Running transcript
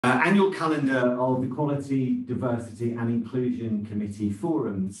Annual calendar of Equality, Diversity and Inclusion Committee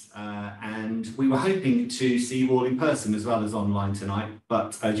forums, and we were hoping to see you all in person as well as online tonight,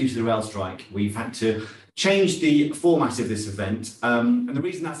 but due to the rail strike we've had to change the format of this event, and the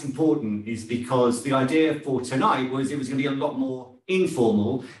reason that's important is because the idea for tonight was it was going to be a lot more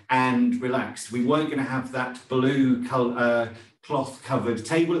informal and relaxed. We weren't going to have that blue cloth covered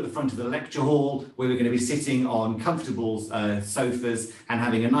table at the front of the lecture hall where we're going to be sitting on comfortable sofas and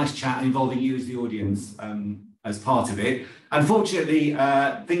having a nice chat involving you as the audience as part of it. Unfortunately,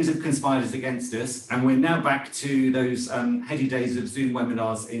 things have conspired against us and we're now back to those heady days of Zoom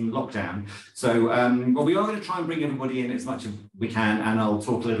webinars in lockdown. So well, we are going to try and bring everybody in as much as we can, and I'll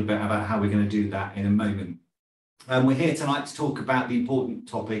talk a little bit about how we're going to do that in a moment. We're here tonight to talk about the important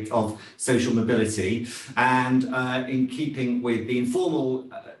topic of social mobility, and in keeping with the informal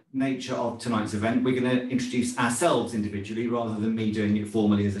nature of tonight's event, we're going to introduce ourselves individually rather than me doing it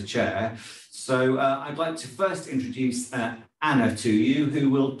formally as a chair. So I'd like to first introduce Anna to you, who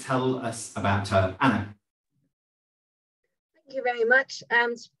will tell us about her. Anna. Thank you very much.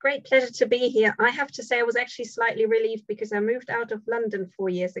 It's a great pleasure to be here. I have to say I was actually slightly relieved because I moved out of London 4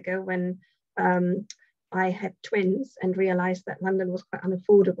 years ago when I had twins and realised that London was quite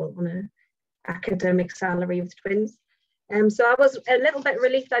unaffordable on an academic salary with twins. So I was a little bit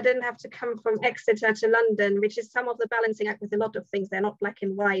relieved I didn't have to come from Exeter to London, which is some of the balancing act with a lot of things. They're not black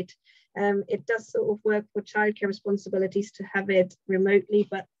and white. It does sort of work for childcare responsibilities to have it remotely,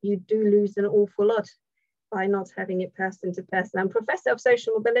 but you do lose an awful lot by not having it person to person. I'm Professor of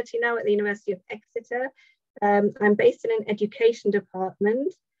Social Mobility now at the University of Exeter. I'm based in an education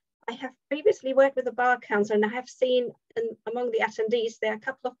department. I have previously worked with the Bar Council, and I have seen among the attendees, there are a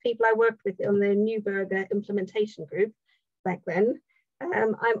couple of people I worked with on the Neuberger implementation group back then.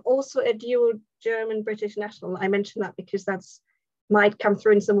 I'm also a dual German-British national. I mention that because that's might come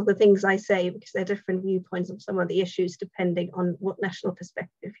through in some of the things I say, because there are different viewpoints of some of the issues depending on what national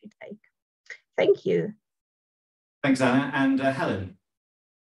perspective you take. Thank you. Thanks, Anna. And Helen.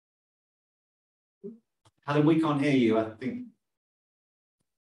 Helen, we can't hear you, I think.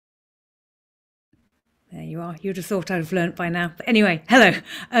 There you are. You'd have thought I'd have learnt by now. But anyway, hello.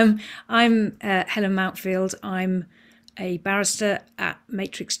 I'm Helen Mountfield. I'm a barrister at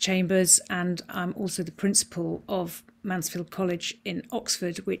Matrix Chambers, and I'm also the principal of Mansfield College in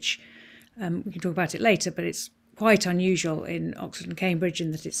Oxford, which we can talk about it later, but it's quite unusual in Oxford and Cambridge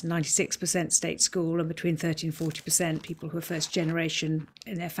in that it's 96% state school and between 30 and 40% people who are first generation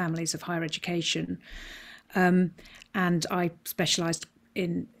in their families of higher education. And I specialised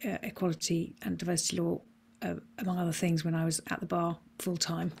in equality and diversity law, among other things, when I was at the bar full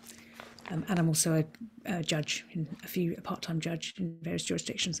time. And I'm also a judge, a part-time judge in various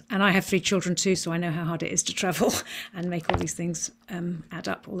jurisdictions. And I have 3 children too, so I know how hard it is to travel and make all these things add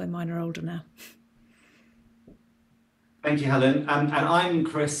up, although mine are older now. Thank you, Helen. And I'm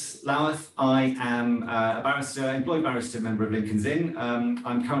Chris Loweth. I am a barrister, employed barrister, member of Lincoln's Inn.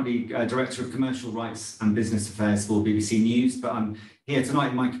 I'm currently Director of Commercial Rights and Business Affairs for BBC News, but I'm here tonight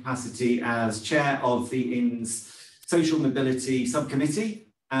in my capacity as Chair of the Inn's Social Mobility Subcommittee,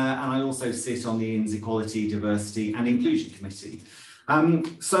 and I also sit on the Inn's Equality, Diversity and Inclusion Committee.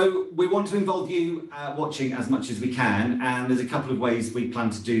 So we want to involve you watching as much as we can, and there's a couple of ways we plan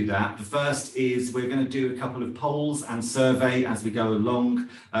to do that. The first is we're going to do a couple of polls and survey as we go along,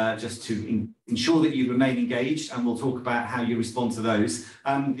 just to ensure that you remain engaged, and we'll talk about how you respond to those.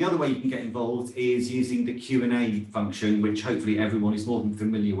 The other way you can get involved is using the Q&A function, which hopefully everyone is more than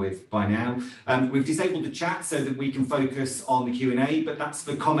familiar with by now. We've disabled the chat so that we can focus on the Q&A, but that's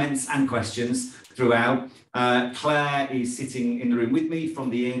for comments and questions throughout. Claire is sitting in the room with me from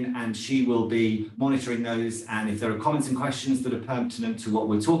the Inn, and she will be monitoring those, and if there are comments and questions that are pertinent to what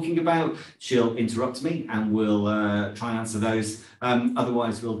we're talking about, she'll interrupt me and we'll try and answer those.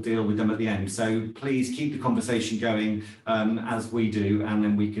 Otherwise we'll deal with them at the end. So please keep the conversation going as we do, and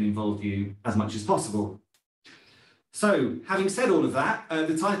then we can involve you as much as possible. So, having said all of that,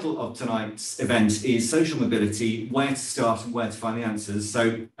 the title of tonight's event is Social Mobility, Where to Start and Where to Find the Answers.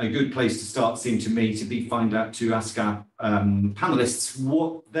 So, a good place to start seemed to me to be to ask our panellists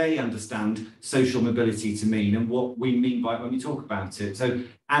what they understand social mobility to mean and what we mean by it when we talk about it. So,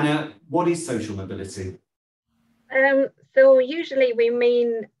 Anna, what is social mobility? So, usually we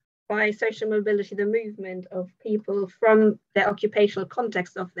mean by social mobility the movement of people from their occupational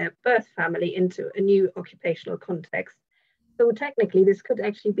context of their birth family into a new occupational context. So technically this could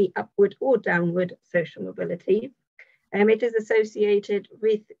actually be upward or downward social mobility. It is associated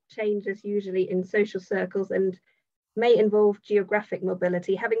with changes usually in social circles and may involve geographic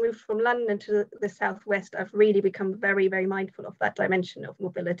mobility. Having moved from London to the southwest, I've really become very, very mindful of that dimension of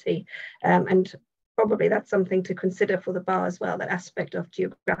mobility. And probably that's something to consider for the bar as well, that aspect of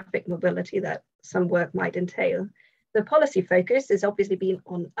geographic mobility that some work might entail. The policy focus has obviously been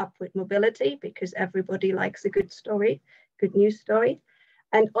on upward mobility because everybody likes a good story, good news story,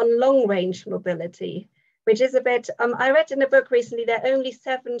 and on long range mobility, which is a bit, I read in a book recently, there are only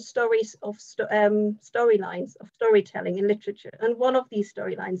 7 stories of storylines of storytelling in literature. And one of these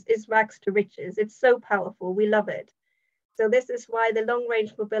storylines is rags to riches. It's so powerful, we love it. So this is why the long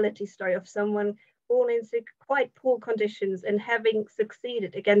range mobility story of someone born into quite poor conditions and having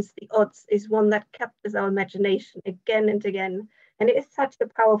succeeded against the odds is one that captures our imagination again and again. And it is such a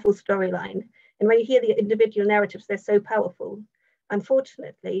powerful storyline. And when you hear the individual narratives, they're so powerful.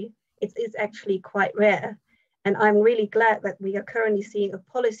 Unfortunately, it is actually quite rare. And I'm really glad that we are currently seeing a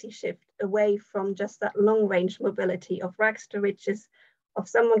policy shift away from just that long range mobility of rags to riches, of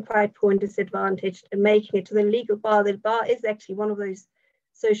someone quite poor and disadvantaged, and making it to the legal bar. The bar is actually one of those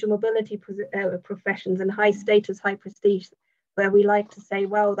social mobility professions and high status, high prestige, where we like to say,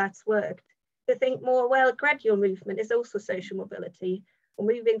 well, that's worked. To think more, well, gradual movement is also social mobility. Or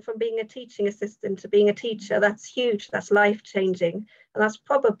moving from being a teaching assistant to being a teacher, that's huge, that's life-changing. And that's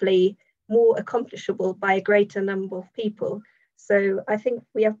probably more accomplishable by a greater number of people. So I think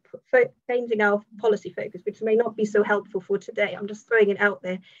we are changing our policy focus, which may not be so helpful for today. I'm just throwing it out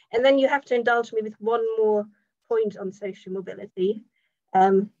there. And then you have to indulge me with one more point on social mobility,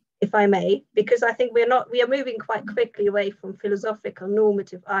 if I may, because I think we are moving quite quickly away from philosophical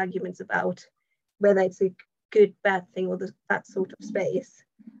normative arguments about whether it's a good, bad thing or that sort of space.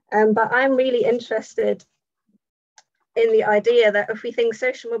 But I'm really interested in the idea that if we think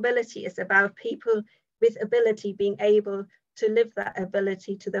social mobility is about people with ability being able to live that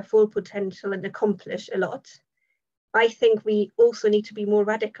ability to their full potential and accomplish a lot, I think we also need to be more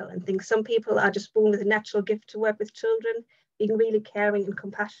radical and think some people are just born with a natural gift to work with children, being really caring and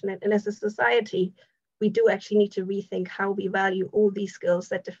compassionate. And as a society, we do actually need to rethink how we value all these skills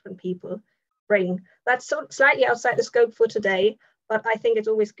that different people bring. That's slightly outside the scope for today, but I think it's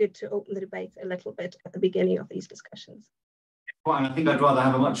always good to open the debate a little bit at the beginning of these discussions. Well, and I think I'd rather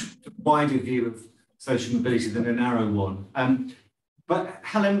have a much wider view of social mobility than a narrow one. But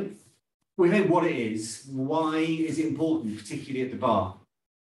Helen, we know what it is. Why is it important, particularly at the bar?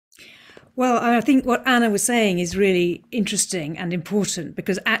 Well, I think what Anna was saying is really interesting and important,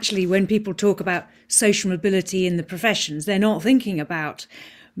 because actually when people talk about social mobility in the professions, they're not thinking about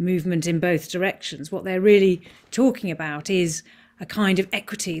movement in both directions. What they're really talking about is a kind of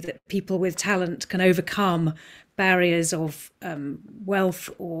equity that people with talent can overcome barriers of wealth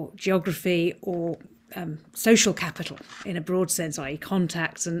or geography or social capital in a broad sense, i.e.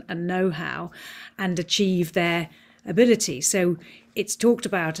 contacts and know-how, and achieve their ability. So it's talked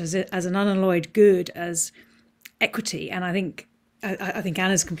about as an unalloyed good, as equity. And I think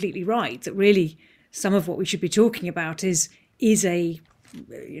Anna's completely right that really some of what we should be talking about is a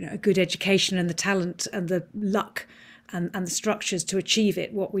good education and the talent and the luck and the structures to achieve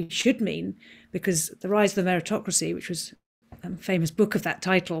it. What we should mean, because The Rise of the Meritocracy, which was a famous book of that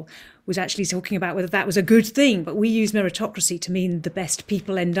title, was actually talking about whether that was a good thing. But we use meritocracy to mean the best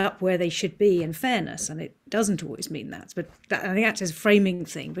people end up where they should be in fairness, and it doesn't always mean that. But I think that's a framing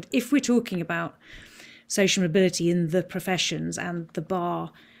thing. But if we're talking about social mobility in the professions and the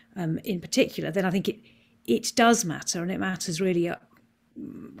bar in particular, then I think it does matter, and it matters really.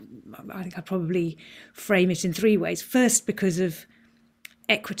 I think I'd probably frame it in 3 ways. First, because of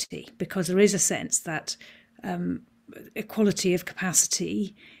equity, because there is a sense that equality of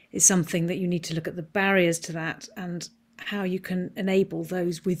capacity is something that you need to look at the barriers to that and how you can enable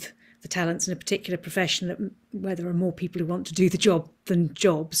those with the talents in a particular profession, where there are more people who want to do the job than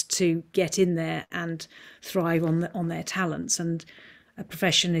jobs, to get in there and thrive on their talents. And a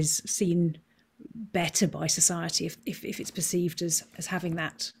profession is seen better by society if it's perceived as having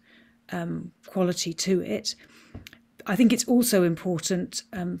that quality to it. I think it's also important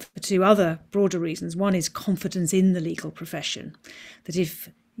for 2 other broader reasons. One is confidence in the legal profession, that if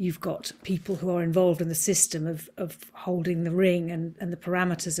you've got people who are involved in the system of holding the ring and the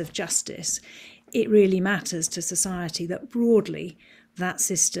parameters of justice, it really matters to society that broadly that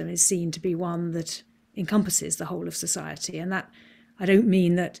system is seen to be one that encompasses the whole of society. And that, I don't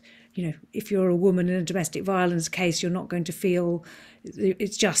mean that, if you're a woman in a domestic violence case, you're not going to feel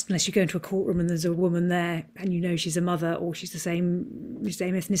it's just unless you go into a courtroom and there's a woman there and she's a mother or she's the same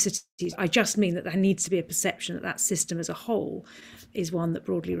ethnicity. I just mean that there needs to be a perception that system as a whole is one that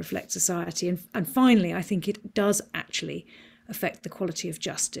broadly reflects society. And finally, I think it does actually affect the quality of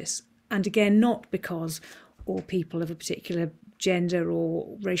justice. And again, not because or people of a particular gender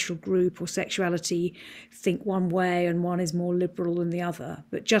or racial group or sexuality think one way and one is more liberal than the other.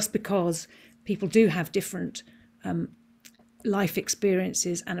 But just because people do have different life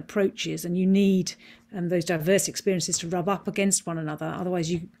experiences and approaches, and you need those diverse experiences to rub up against one another,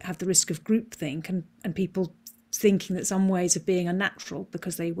 otherwise you have the risk of groupthink and people thinking that some ways of being are natural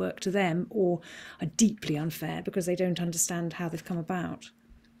because they work to them, or are deeply unfair because they don't understand how they've come about.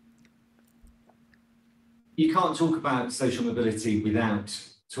 You can't talk about social mobility without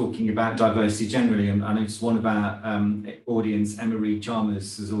talking about diversity generally. And I noticed one of our audience, Emery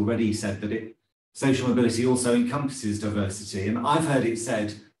Chalmers, has already said that social mobility also encompasses diversity. And I've heard it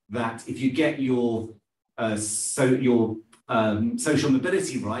said that if you get your social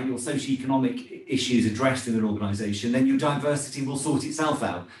mobility right, your socio-economic issues addressed in an organisation, then your diversity will sort itself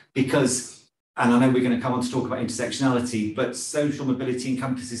out. Because, and I know we're going to come on to talk about intersectionality, but social mobility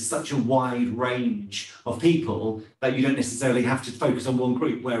encompasses such a wide range of people that you don't necessarily have to focus on one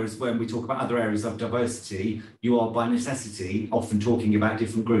group. Whereas when we talk about other areas of diversity, you are by necessity often talking about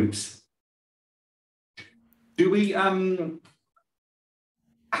different groups. Do we, how do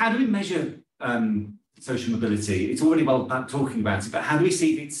we measure social mobility? It's already well about talking about it, but how do we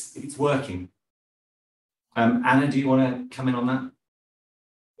see if it's working? Anna, do you want to come in on that?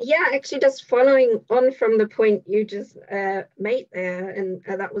 Yeah, actually, just following on from the point you just made there, and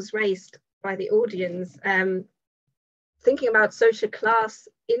that was raised by the audience, thinking about social class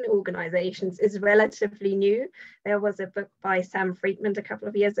in organizations is relatively new. There was a book by Sam Friedman a couple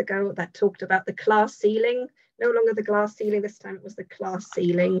of years ago that talked about the class ceiling, no longer the glass ceiling, this time it was the class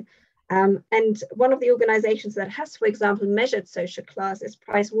ceiling. And one of the organizations that has, for example, measured social class is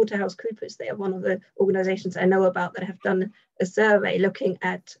PricewaterhouseCoopers. They are one of the organizations I know about that have done a survey looking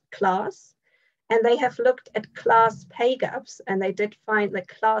at class. And they have looked at class pay gaps, and they did find that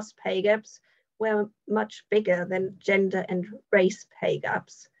class pay gaps were much bigger than gender and race pay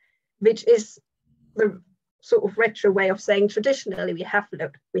gaps, which is the sort of retro way of saying traditionally we have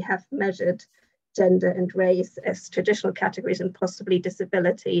measured gender and race as traditional categories and possibly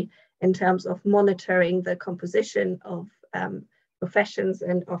disability in terms of monitoring the composition of professions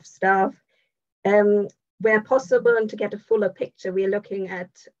and of staff. Where possible, and to get a fuller picture, we're looking at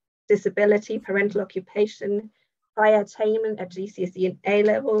disability, parental occupation, higher attainment at GCSE and A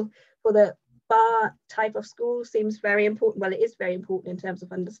level. For the bar type of school seems very important. Well, it is very important in terms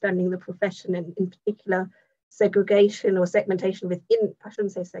of understanding the profession, and in particular segregation or segmentation within, I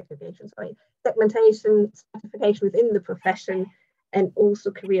shouldn't say segregation, sorry, segmentation, stratification within the profession, and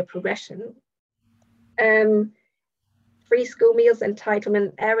also career progression. Free school meals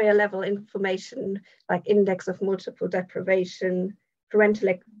entitlement, area level information like index of multiple deprivation, parental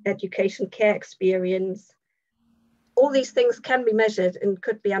education, care experience. All these things can be measured and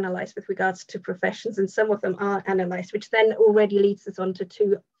could be analysed with regards to professions, and some of them are analysed, which then already leads us on to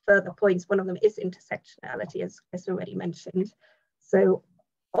two further points. One of them is intersectionality, as already mentioned. So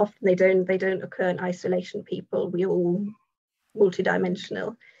often they don't occur in isolation. People, we're all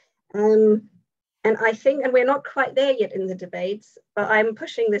multidimensional. And I think, and we're not quite there yet in the debates, but I'm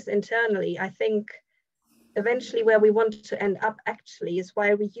pushing this internally. I think eventually where we want to end up actually is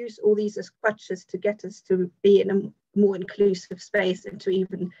why we use all these as crutches to get us to be in a more inclusive space and to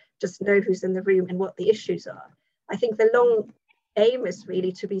even just know who's in the room and what the issues are. I think the long aim is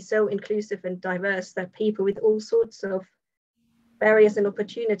really to be so inclusive and diverse that people with all sorts of barriers and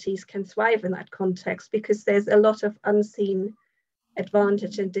opportunities can thrive in that context, because there's a lot of unseen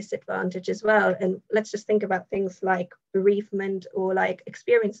advantage and disadvantage as well. And let's just think about things like bereavement or like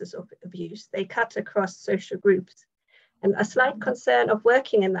experiences of abuse. They cut across social groups. And a slight concern of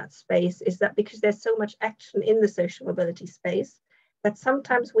working in that space is that because there's so much action in the social mobility space, that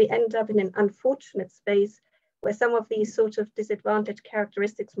sometimes we end up in an unfortunate space where some of these sort of disadvantaged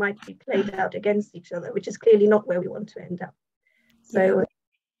characteristics might be played out against each other, which is clearly not where we want to end up. So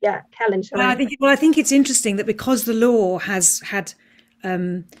yeah, Helen, I think it's interesting that because the law has had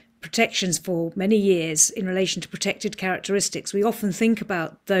protections for many years in relation to protected characteristics, we often think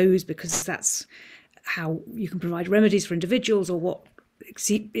about those because that's how you can provide remedies for individuals, or what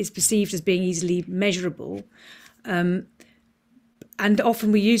is perceived as being easily measurable. And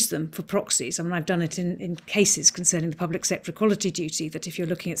often we use them for proxies. I mean, I've done it in cases concerning the public sector equality duty, that if you're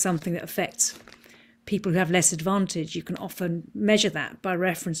looking at something that affects people who have less advantage, you can often measure that by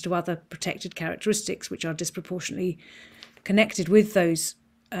reference to other protected characteristics which are disproportionately connected with those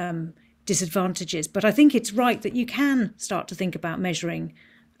disadvantages. But I think it's right that you can start to think about measuring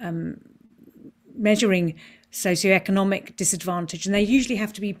socio-economic disadvantage, and they usually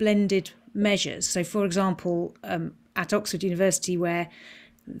have to be blended measures. So, for example, at Oxford University, where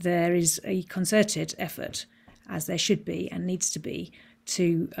there is a concerted effort, as there should be and needs to be,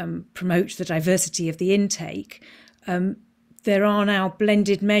 to promote the diversity of the intake. There are now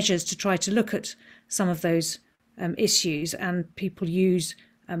blended measures to try to look at some of those issues, and people use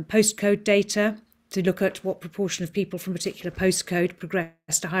postcode data to look at what proportion of people from a particular postcode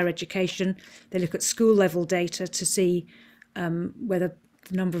progress to higher education. They look at school level data to see whether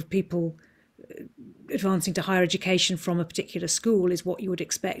the number of people advancing to higher education from a particular school is what you would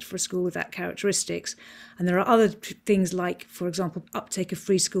expect for a school with that characteristics. And there are other things like, for example, uptake of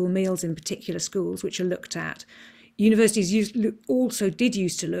free school meals in particular schools, which are looked at. Universities also did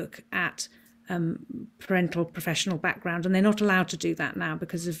used to look at parental professional background, and they're not allowed to do that now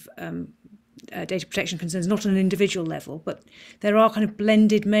because of data protection concerns, not on an individual level, but there are kind of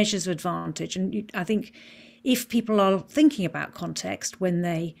blended measures of advantage. And I think if people are thinking about context when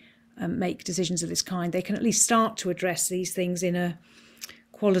they make decisions of this kind, they can at least start to address these things in a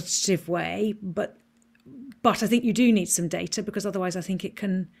qualitative way. But I think you do need some data, because otherwise I think it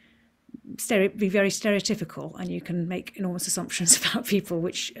can be very stereotypical, and you can make enormous assumptions about people,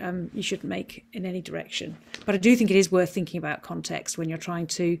 which you shouldn't make in any direction. But I do think it is worth thinking about context when you're trying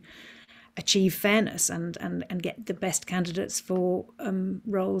to achieve fairness and get the best candidates for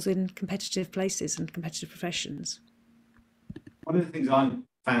roles in competitive places and competitive professions. One of the things I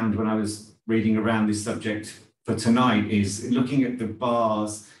found when I was reading around this subject for tonight is looking at the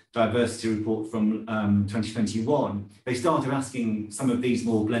BAR's diversity report from 2021. They started asking some of these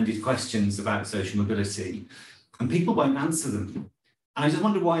more blended questions about social mobility, and people won't answer them. And I just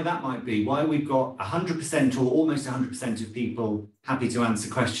wonder why that might be, why we've got 100% or almost 100% of people happy to answer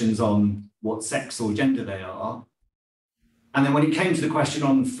questions on what sex or gender they are. And then when it came to the question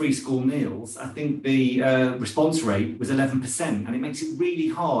on free school meals, I think the response rate was 11%. And it makes it really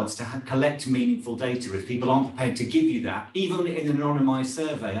hard to collect meaningful data if people aren't prepared to give you that, even in an anonymised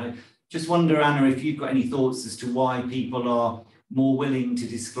survey. I just wonder, Anna, if you've got any thoughts as to why people are more willing to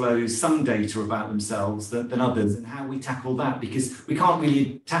disclose some data about themselves than others, and how we tackle that, because we can't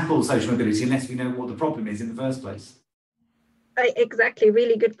really tackle social mobility unless we know what the problem is in the first place. Exactly,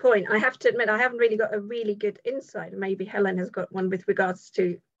 really good point. I have to admit, I haven't really got a really good insight. Maybe Helen has got one with regards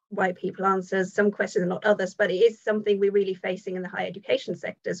to why people answer some questions and not others, but it is something we're really facing in the higher education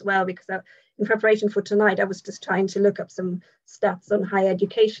sector as well, because in preparation for tonight, I was just trying to look up some stats on higher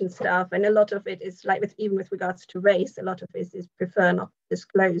education staff, and a lot of it is like, even with regards to race, a lot of it is prefer not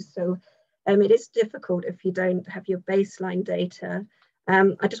disclosed. So it is difficult if you don't have your baseline data.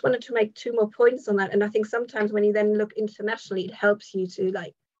 I just wanted to make two more points on that. And I think sometimes when you then look internationally, it helps you to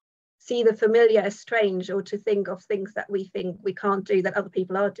like see the familiar as strange, or to think of things that we think we can't do that other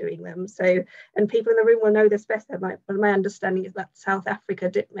people are doing them. So, and people in the room will know this better. My understanding is that South Africa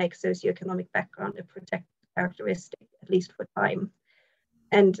did make socio-economic background a protected characteristic, at least for time.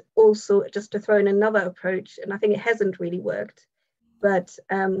 And also, just to throw in another approach, and I think it hasn't really worked, but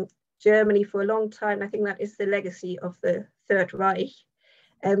Germany for a long time, I think that is the legacy of the Third Reich,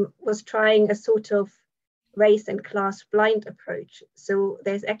 was trying a sort of race and class blind approach. So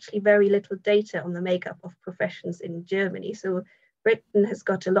there's actually very little data on the makeup of professions in Germany. So Britain has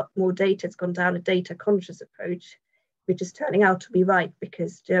got a lot more data. It's gone down a data conscious approach, which is turning out to be right,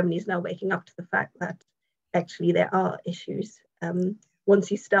 because Germany is now waking up to the fact that actually there are issues.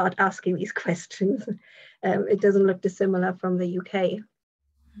 Once you start asking these questions, it doesn't look dissimilar from the UK.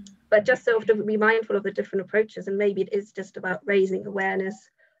 But just sort of to be mindful of the different approaches, and maybe it is just about raising awareness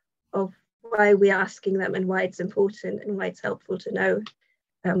of why we're asking them and why it's important and why it's helpful to know,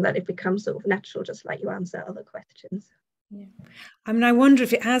 that it becomes sort of natural, just like you answer other questions. Yeah, I mean, I wonder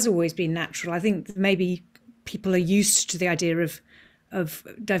if it has always been natural. I think maybe people are used to the idea of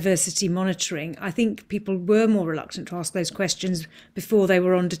diversity monitoring. I think people were more reluctant to ask those questions before they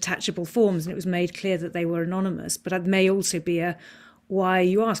were on detachable forms and it was made clear that they were anonymous. But it may also be a why are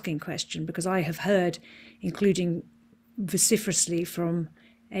you asking question, because I have heard, including vociferously from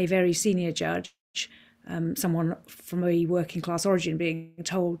a very senior judge, someone from a working class origin being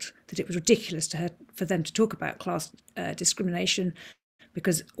told that it was ridiculous for them to talk about class discrimination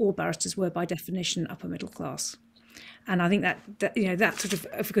because all barristers were by definition upper middle class. And I think that sort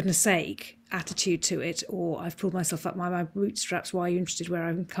of, for goodness sake, attitude to it, or I've pulled myself up by my bootstraps, why are you interested where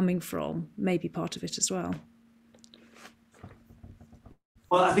I'm coming from, may be part of it as well.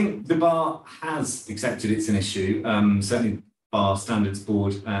 Well, I think the Bar has accepted it's an issue. Certainly Bar Standards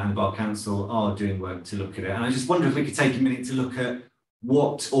Board and Bar Council are doing work to look at it. And I just wonder if we could take a minute to look at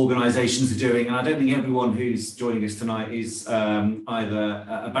what organisations are doing. And I don't think everyone who's joining us tonight is either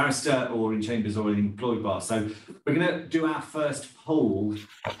a barrister or in chambers or an employed bar. So we're going to do our first poll,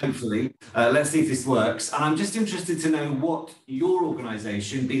 hopefully. Let's see if this works. And I'm just interested to know what your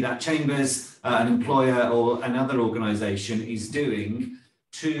organisation, be that chambers, an employer or another organisation, is doing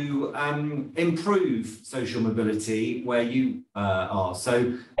to improve social mobility where you are.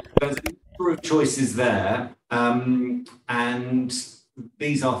 So there's a number of choices there. And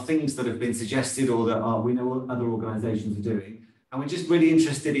these are things that have been suggested or that we know other organisations are doing. And we're just really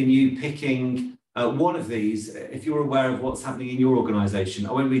interested in you picking one of these, if you're aware of what's happening in your organisation.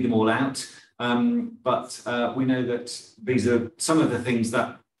 I won't read them all out, but we know that these are some of the things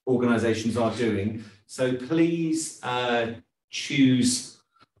that organisations are doing. So please choose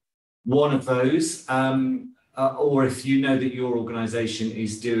one of those. Or if you know that your organisation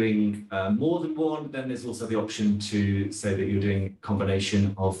is doing more than one, then there's also the option to say that you're doing a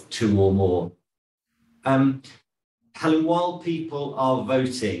combination of two or more. Helen, while people are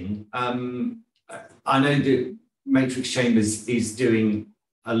voting, I know that Matrix Chambers is doing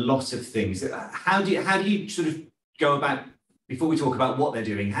a lot of things. How do you sort of go about, before we talk about what they're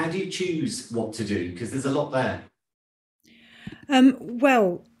doing, how do you choose what to do? Because there's a lot there.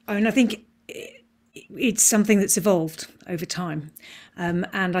 Well, I mean, I think it's something that's evolved over time.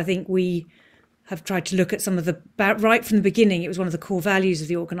 And I think we have tried to look at some of the, right from the beginning, it was one of the core values of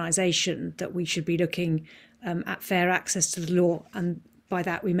the organisation that we should be looking at fair access to the law. And by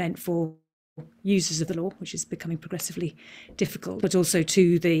that we meant for users of the law, which is becoming progressively difficult, but also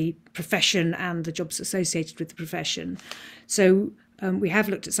to the profession and the jobs associated with the profession. So we have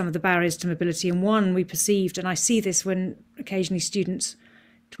looked at some of the barriers to mobility, and one we perceived, and I see this when occasionally students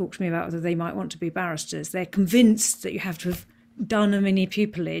talk to me about whether they might want to be barristers, they're convinced that you have to have done a mini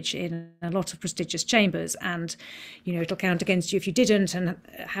pupillage in a lot of prestigious chambers, and it'll count against you if you didn't, and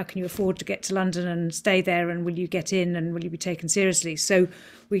how can you afford to get to London and stay there, and will you get in, and will you be taken seriously? So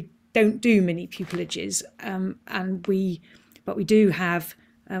we don't do mini pupillages, but we do have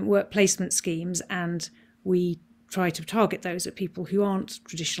work placement schemes, and we try to target those at people who aren't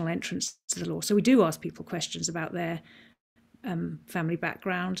traditional entrants to the law. So we do ask people questions about their family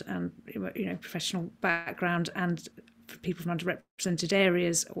background and professional background, and for people from underrepresented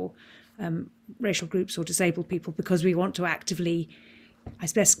areas or racial groups or disabled people, because we want to actively, I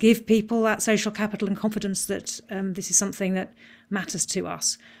suppose, give people that social capital and confidence that this is something that matters to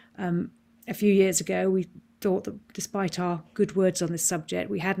us. A few years ago, we thought that despite our good words on this subject,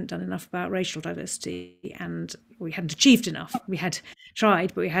 we hadn't done enough about racial diversity, and we hadn't achieved enough. We had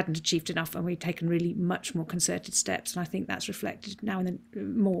tried, but we hadn't achieved enough, and we'd taken really much more concerted steps. And I think that's reflected now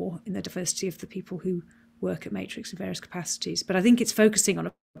more in the diversity of the people who work at Matrix in various capacities. But I think it's focusing on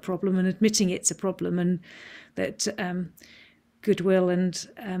a problem and admitting it's a problem, and that goodwill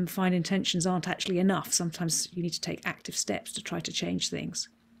and fine intentions aren't actually enough. Sometimes you need to take active steps to try to change things.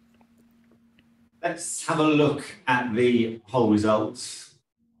 Let's have a look at the poll results.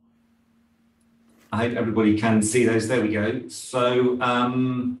 I hope everybody can see those. There we go. So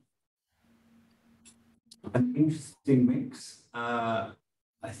an interesting mix. I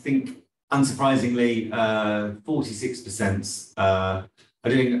think, unsurprisingly, 46% are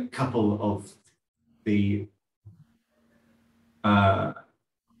doing a couple of the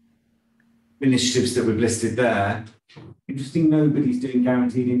initiatives that we've listed there. Interesting, nobody's doing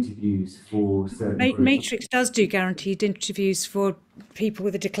guaranteed interviews for certain groups. Matrix does do guaranteed interviews for people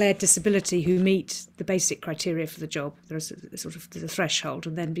with a declared disability who meet the basic criteria for the job. There's a threshold,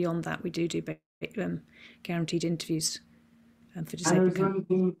 and then beyond that we do guaranteed interviews for disabled. And is there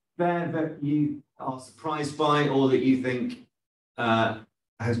anything there that you are surprised by, or that you think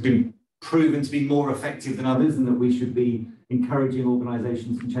has been proven to be more effective than others, and that we should be encouraging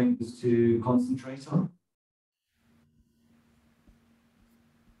organisations and chambers to concentrate on?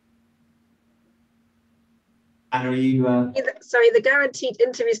 Anna, are you? Sorry, the guaranteed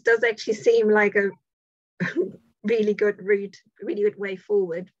interviews does actually seem like a really good route, really good way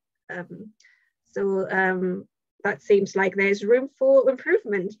forward. That seems like there's room for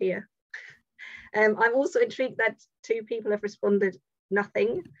improvement here. I'm also intrigued that 2 people have responded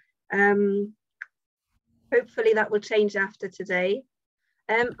nothing. Hopefully that will change after today.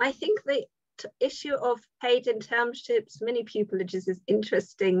 I think the issue of paid internships, mini pupillages is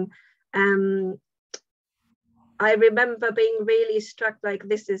interesting. I remember being really struck, like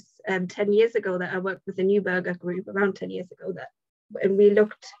this is 10 years ago that I worked with the Newberger group, around 10 years ago, and we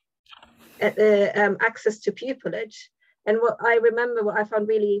looked at the access to pupillage. And what I found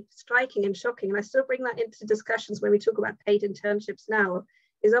really striking and shocking, and I still bring that into discussions when we talk about paid internships now,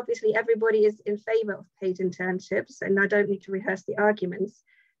 is obviously everybody is in favour of paid internships, and I don't need to rehearse the arguments.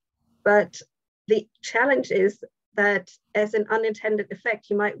 But the challenge is that as an unintended effect,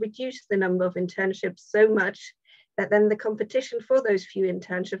 you might reduce the number of internships so much that then the competition for those few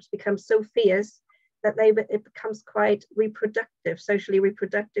internships becomes so fierce that it becomes quite reproductive, socially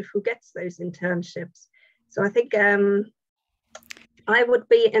reproductive, who gets those internships. So I think I would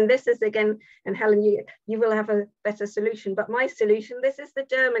be, and this is again, and Helen, you will have a better solution, but my solution, this is the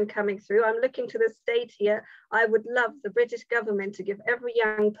German coming through. I'm looking to the state here. I would love the British government to give every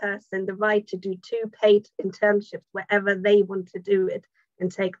young person the right to do 2 paid internships wherever they want to do it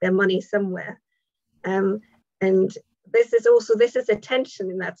and take their money somewhere. And this is a tension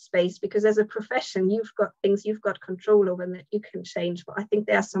in that space, because as a profession, you've got things you've got control over and that you can change. But I think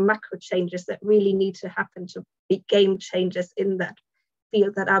there are some macro changes that really need to happen to be game changers in that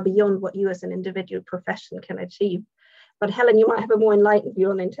field that are beyond what you as an individual profession can achieve. But Helen, you might have a more enlightened view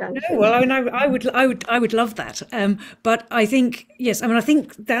on internships. No, well, I would love that. But I think, yes, I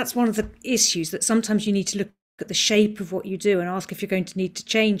think that's one of the issues, that sometimes you need to look at the shape of what you do and ask if you're going to need to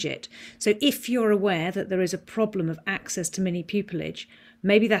change it. So if you're aware that there is a problem of access to mini pupillage,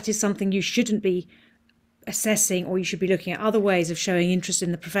 maybe that is something you shouldn't be assessing, or you should be looking at other ways of showing interest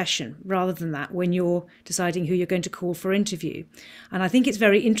in the profession rather than that when you're deciding who you're going to call for interview. And I think it's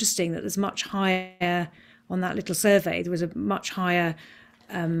very interesting that there's much higher, on that little survey, there was a much higher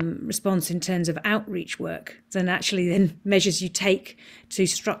response in terms of outreach work than actually then measures you take to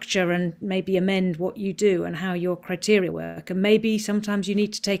structure and maybe amend what you do and how your criteria work. And maybe sometimes you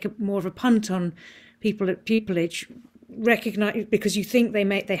need to take more of a punt on people at pupillage, recognize, because you think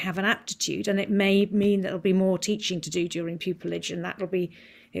they have an aptitude, and it may mean that there'll be more teaching to do during pupillage, and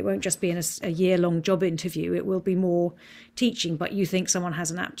it won't just be in a year-long job interview, it will be more teaching, but you think someone has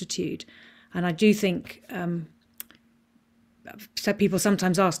an aptitude. And I do think so people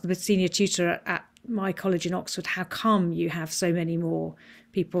sometimes ask the senior tutor at my college in Oxford, how come you have so many more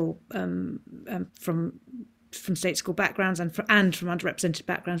people from state school backgrounds and from underrepresented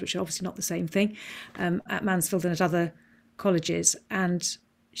backgrounds, which are obviously not the same thing, at Mansfield and at other colleges. And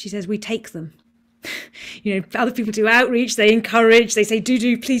she says, we take them. Other people do outreach, they encourage, they say,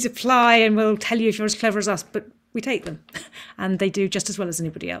 do please apply, and we'll tell you if you're as clever as us, but we take them. And they do just as well as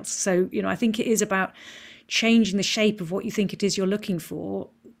anybody else. So, I think it is about changing the shape of what you think it is you're looking for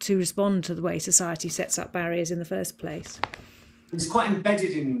to respond to the way society sets up barriers in the first place. It's quite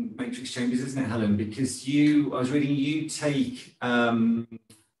embedded in Matrix Chambers, isn't it, Helen? Because I was reading, you take an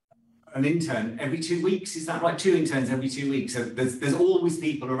intern every 2 weeks. Is that right? 2 interns every 2 weeks. So there's always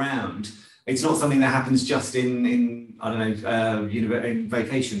people around. It's not something that happens just in I don't know, in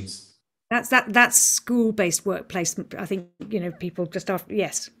vacations. That's school-based work placement. I think people just after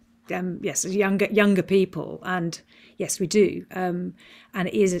younger people, and yes, we do, and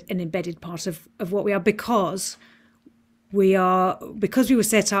it is an embedded part of what we are, because we were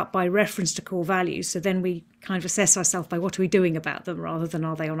set up by reference to core values. So then we kind of assess ourselves by what are we doing about them rather than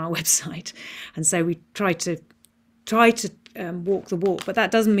are they on our website. And so we try to walk the walk, but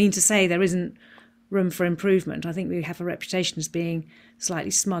that doesn't mean to say there isn't room for improvement. I think we have a reputation as being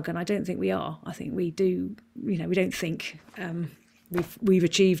slightly smug, and I don't think we are. I think we do, we don't think we've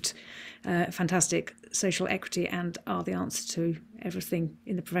achieved fantastic social equity and are the answer to everything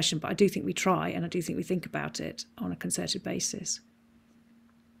in the profession. But I do think we try, and I do think we think about it on a concerted basis.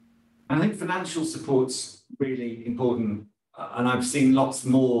 I think financial support's really important. And I've seen lots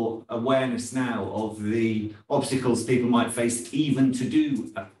more awareness now of the obstacles people might face even to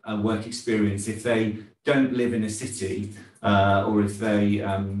do a work experience if they don't live in a city, or if they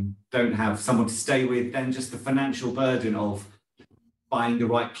don't have someone to stay with. Then just the financial burden of buying the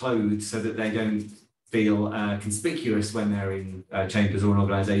right clothes so that they don't feel conspicuous when they're in chambers or an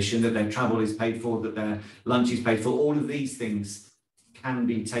organisation, that their travel is paid for, that their lunch is paid for. All of these things can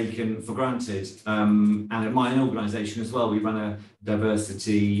be taken for granted. And at my organisation as well, we run a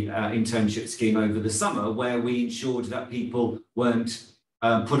diversity internship scheme over the summer where we ensured that people weren't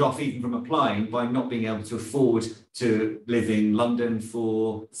put off even from applying by not being able to afford to live in London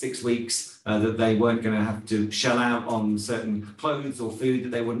for 6 weeks, that they weren't going to have to shell out on certain clothes or food that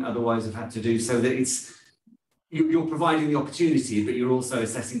they wouldn't otherwise have had to do. So that you're providing the opportunity, but you're also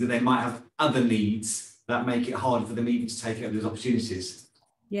assessing that they might have other needs that make it hard for them even to take up those opportunities.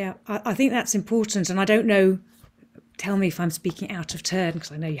 Yeah, I think that's important. And I don't know, tell me if I'm speaking out of turn,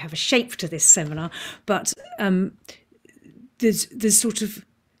 because I know you have a shape to this seminar, but there's sort of,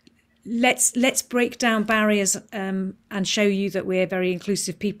 let's break down barriers and show you that we're very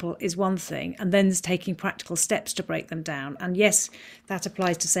inclusive people is one thing. And then there's taking practical steps to break them down. And yes, that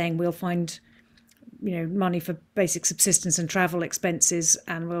applies to saying we'll find money for basic subsistence and travel expenses,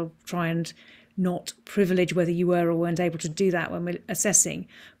 and we'll try and not privilege whether you were or weren't able to do that when we're assessing.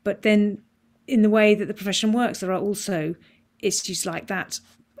 But then in the way that the profession works, there are also issues like that.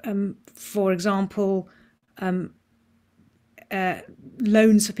 For example,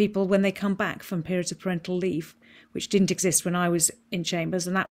 loans for people when they come back from periods of parental leave, which didn't exist when I was in Chambers,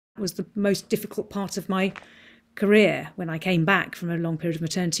 and that was the most difficult part of my career when I came back from a long period of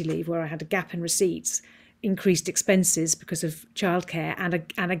maternity leave, where I had a gap in receipts, increased expenses because of childcare,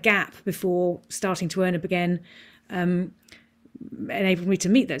 and a gap before starting to earn again, enabled me to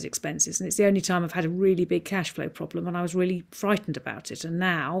meet those expenses. And it's the only time I've had a really big cash flow problem, and I was really frightened about it. And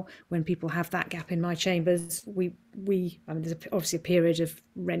now when people have that gap in my Chambers, there's obviously a period of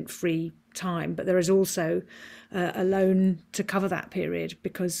rent-free time, but there is also a loan to cover that period,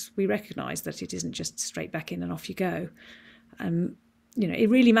 because we recognise that it isn't just straight back in and off you go. It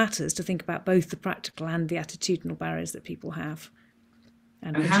really matters to think about both the practical and the attitudinal barriers that people have.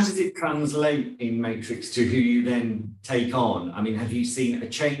 And how does it translate in Matrix to who you then take on? I mean, have you seen a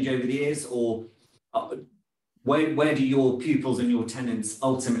change over the years, or where do your pupils and your tenants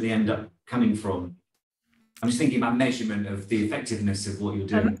ultimately end up coming from? I'm just thinking about measurement of the effectiveness of what you're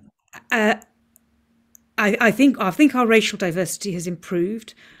doing. I think our racial diversity has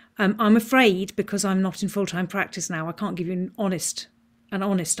improved. I'm afraid, because I'm not in full-time practice now, I can't give you an honest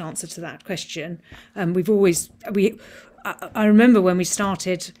answer to that question. I remember when we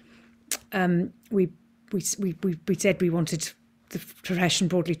started, we said we wanted the profession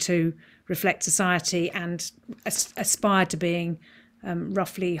broadly to reflect society, and aspired to being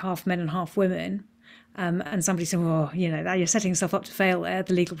roughly half men and half women. And somebody said, well, you're setting yourself up to fail there.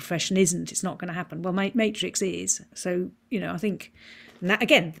 The legal profession isn't. It's not going to happen. Well, Matrix is. So, I think, that,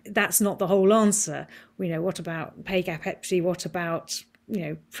 again, that's not the whole answer. What about pay gap equity? What about,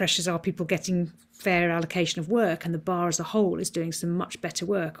 pressures are people getting fair allocation of work? And the bar as a whole is doing some much better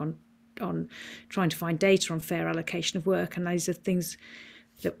work on trying to find data on fair allocation of work. And those are things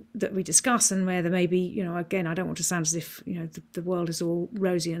that we discuss, and where there may be, again, I don't want to sound as if, the world is all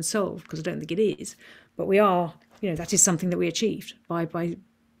rosy and solved, because I don't think it is. But we are, that is something that we achieved by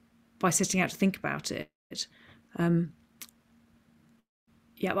setting out to think about it. I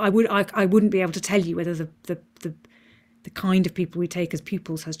wouldn't be able to tell you whether the kind of people we take as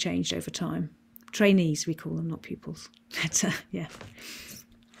pupils has changed over time. Trainees, we call them, not pupils. But, yeah.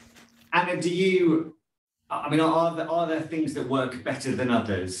 Anna, are there things that work better than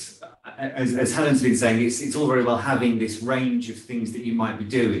others? As Helen's been saying, it's all very well having this range of things that you might be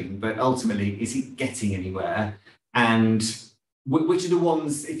doing, but ultimately, is it getting anywhere? And which are the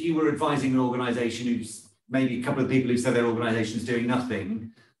ones, if you were advising an organisation who's maybe a couple of people who said their organisation is doing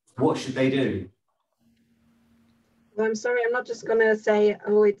nothing, what should they do? Well, I'm sorry, I'm not just going to say,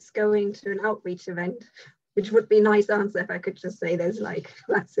 it's going to an outreach event, which would be a nice answer if I could just say there's like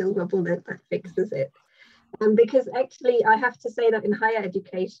that silver bullet that fixes it. Because actually, I have to say that in higher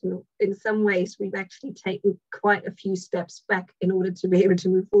education, in some ways, we've actually taken quite a few steps back in order to be able to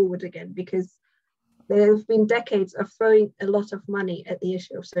move forward again, because there have been decades of throwing a lot of money at the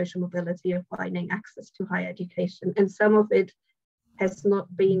issue of social mobility, of finding access to higher education. And some of it has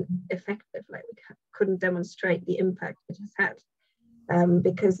not been effective, like we couldn't demonstrate the impact it has had.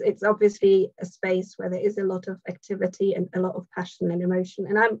 Because it's obviously a space where there is a lot of activity and a lot of passion and emotion.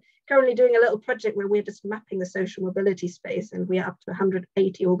 And I'm currently doing a little project where we're just mapping the social mobility space, and we are up to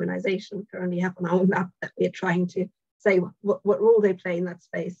 180 organizations we currently have on our map that we are trying to say what role they play in that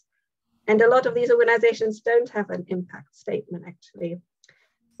space. And a lot of these organizations don't have an impact statement, actually.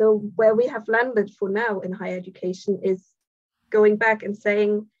 So where we have landed for now in higher education is going back and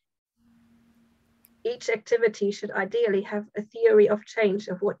saying, each activity should ideally have a theory of change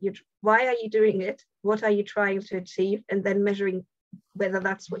of why are you doing it, what are you trying to achieve, and then measuring whether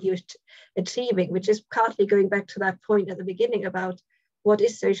that's what you're achieving, which is partly going back to that point at the beginning about what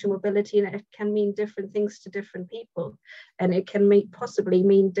is social mobility, and it can mean different things to different people, and it can possibly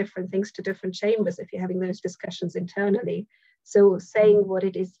mean different things to different chambers if you're having those discussions internally. So saying what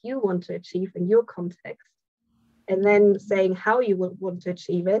it is you want to achieve in your context, and then saying how you will want to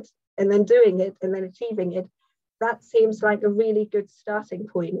achieve it, and then doing it, and then achieving it, that seems like a really good starting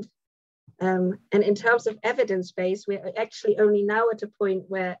point. And in terms of evidence base, we're actually only now at a point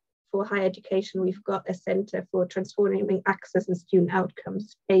where for higher education, we've got a Centre for Transforming Access and Student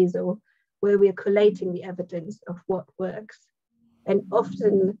Outcomes, ASO, where we're collating the evidence of what works. And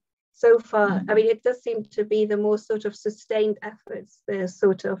often, so far, it does seem to be the more sort of sustained efforts, the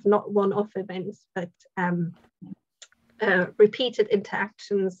sort of not one-off events, but repeated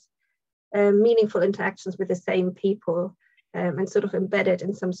interactions, meaningful interactions with the same people, and sort of embedded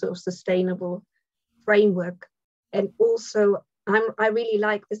in some sort of sustainable framework. And also, I really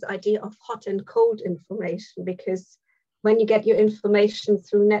like this idea of hot and cold information, because when you get your information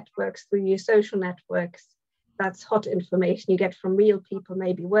through networks, through your social networks, that's hot information you get from real people,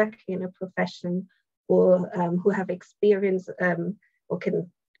 maybe working in a profession, or who have experience, or can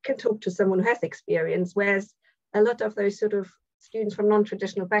talk to someone who has experience. Whereas a lot of those sort of students from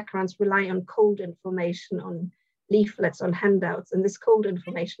non-traditional backgrounds rely on cold information, on leaflets, on handouts, and this cold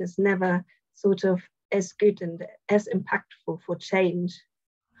information is never sort of as good and as impactful for change.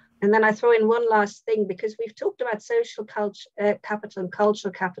 And then I throw in one last thing, because we've talked about social capital and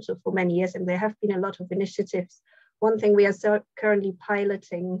cultural capital for many years, and there have been a lot of initiatives. One thing we are currently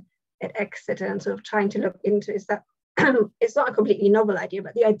piloting at Exeter and sort of trying to look into is that it's not a completely novel idea,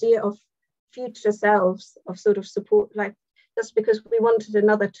 but the idea of future selves, of sort of support, like just because we wanted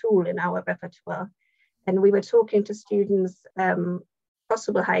another tool in our repertoire. And we were talking to students,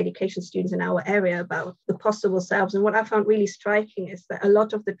 possible higher education students in our area, about the possible selves. And what I found really striking is that a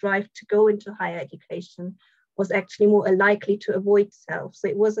lot of the drive to go into higher education was actually more likely to avoid self. So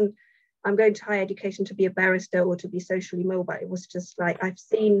it wasn't, I'm going to higher education to be a barrister or to be socially mobile. It was just like, I've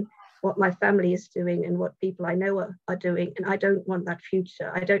seen what my family is doing and what people I know are doing, and I don't want that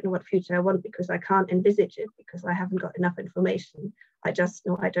future. I don't know what future I want because I can't envisage it, because I haven't got enough information. I just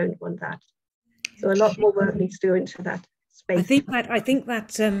know I don't want that. So a lot more work needs to go into that space. I think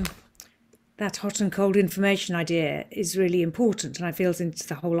that hot and cold information idea is really important, and I feel into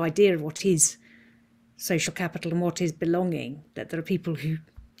the whole idea of what is social capital and what is belonging, that there are people who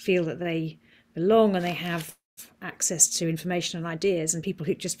feel that they belong and they have access to information and ideas, and people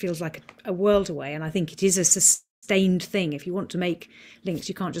who just feels like a world away. And I think it is a sustained thing. If you want to make links,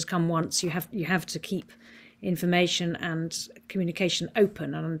 you can't just come once. You have to keep information and communication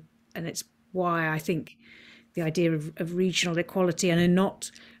open, and it's why I think the idea of regional equality and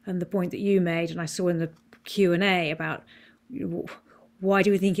the point that you made, and I saw in the Q&A about why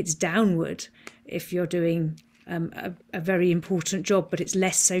do we think it's downward if you're doing a very important job, but it's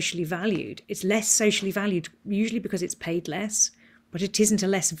less socially valued. It's less socially valued usually because it's paid less, but it isn't a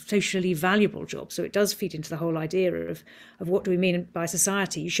less socially valuable job. So it does feed into the whole idea of what do we mean by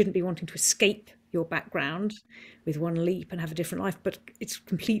society. You shouldn't be wanting to escape your background with one leap and have a different life, but it's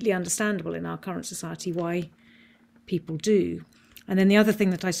completely understandable in our current society why people do. And then the other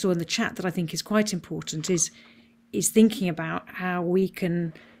thing that I saw in the chat that I think is quite important is thinking about how we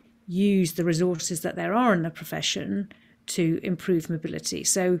can use the resources that there are in the profession to improve mobility.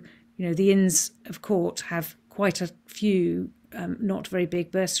 So, the Inns of Court have quite a few not very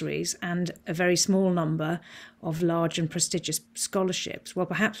big bursaries and a very small number of large and prestigious scholarships. Well,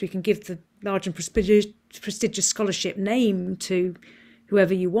 perhaps we can give the large and prestigious scholarship name to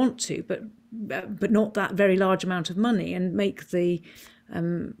whoever you want to, but not that very large amount of money, and make the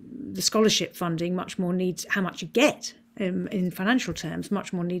scholarship funding much more needs, how much you get in financial terms,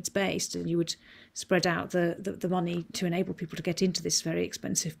 much more needs based, and you would spread out the money to enable people to get into this very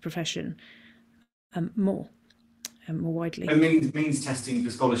expensive profession more widely. It means testing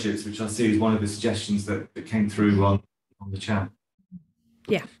for scholarships, which I see is one of the suggestions that came through on the chat.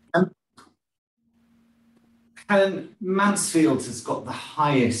 Yeah. Helen, Mansfield has got the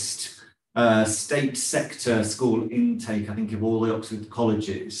highest state sector school intake, I think, of all the Oxford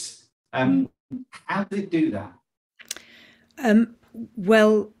colleges. How did it do that?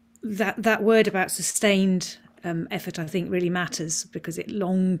 Well, that word about sustained effort, I think, really matters, because it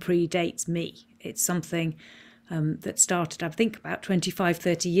long predates me. It's something that started, I think, about 25,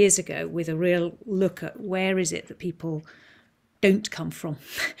 30 years ago, with a real look at where is it that people don't come from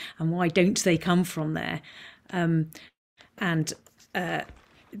and why don't they come from there. And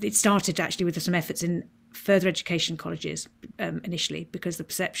it started actually with some efforts in further education colleges initially, because the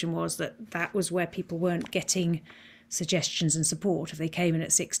perception was that was where people weren't getting suggestions and support. If they came in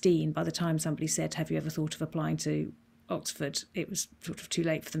at 16, by the time somebody said, have you ever thought of applying to Oxford, it was sort of too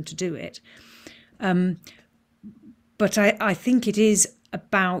late for them to do it. But I think it is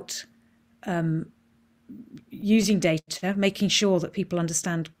about using data, making sure that people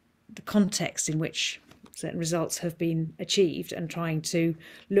understand the context in which certain results have been achieved, and trying to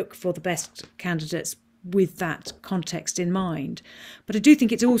look for the best candidates with that context in mind. But I do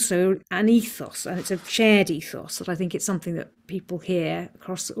think it's also an ethos, and it's a shared ethos, that I think it's something that people here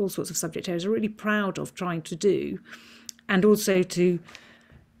across all sorts of subject areas are really proud of trying to do. And also to,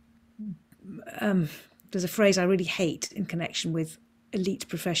 there's a phrase I really hate in connection with elite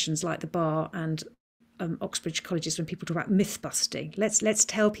professions like the bar and Oxbridge colleges, when people talk about myth busting. Let's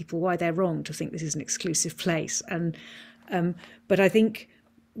tell people why they're wrong to think this is an exclusive place. And but I think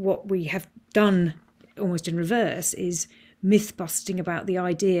what we have done almost in reverse is myth busting about the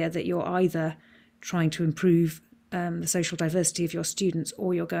idea that you're either trying to improve the social diversity of your students,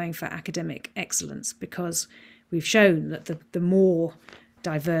 or you're going for academic excellence, because we've shown that the more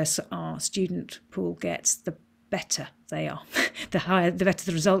diverse our student pool gets, the better they are, the better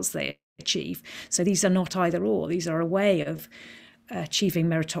the results they achieve. So these are not either or. These are a way of achieving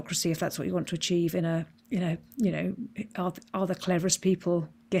meritocracy, if that's what you want to achieve. Are the cleverest people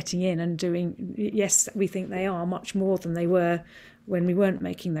getting in and doing? Yes, we think they are much more than they were when we weren't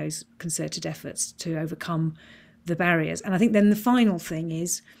making those concerted efforts to overcome the barriers. And I think then the final thing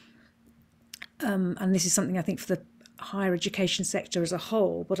is, and this is something I think for the higher education sector as a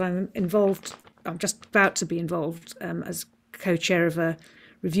whole, but I'm just about to be involved as co-chair of a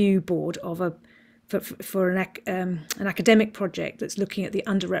review board of for an academic project that's looking at the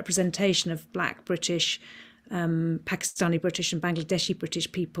underrepresentation of Black, British, Pakistani British and Bangladeshi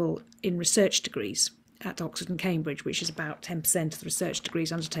British people in research degrees at Oxford and Cambridge, which is about 10% of the research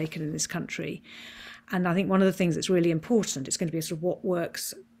degrees undertaken in this country. And I think one of the things that's really important, it's going to be a sort of what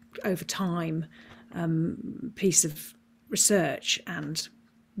works over time piece of research and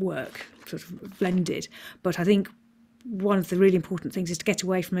work, sort of blended. But I think one of the really important things is to get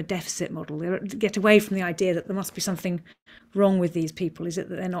away from a deficit model, get away from the idea that there must be something wrong with these people. Is it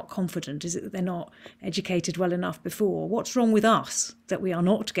that they're not confident? Is it that they're not educated well enough before? What's wrong with us that we are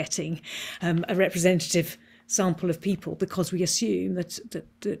not getting a representative sample of people, because we assume that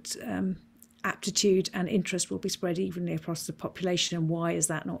aptitude and interest will be spread evenly across the population, and why is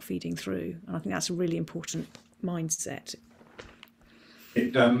that not feeding through? And I think that's a really important mindset.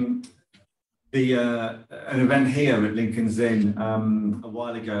 An event here at Lincoln's Inn a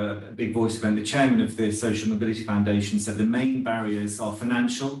while ago, a big voice event, the chairman of the Social Mobility Foundation said the main barriers are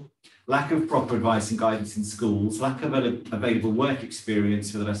financial, lack of proper advice and guidance in schools, lack of available work experience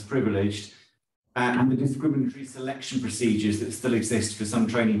for the less privileged, and the discriminatory selection procedures that still exist for some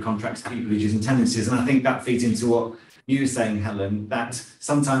training contracts, pupillage and tenancies. And I think that feeds into what you were saying, Helen, that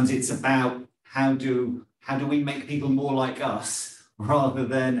sometimes it's about how do we make people more like us, rather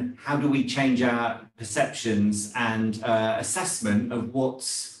than how do we change our perceptions and assessment of what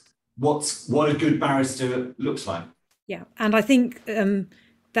a good barrister looks like. Yeah, and I think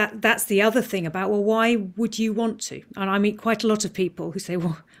that's the other thing about, well, why would you want to? And I meet quite a lot of people who say,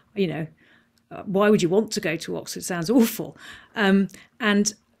 well, why would you want to go to Oxford? It sounds awful.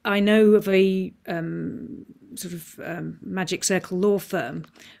 And I know of a magic circle law firm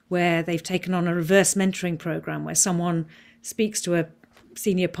where they've taken on a reverse mentoring program where someone speaks to a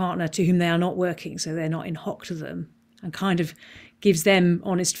senior partner to whom they are not working, so they're not in hock to them, and kind of gives them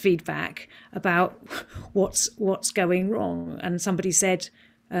honest feedback about what's going wrong. And somebody said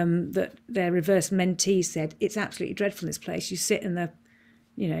that their reverse mentee said, it's absolutely dreadful in this place. You sit in the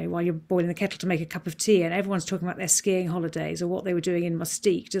while you're boiling the kettle to make a cup of tea, and everyone's talking about their skiing holidays or what they were doing in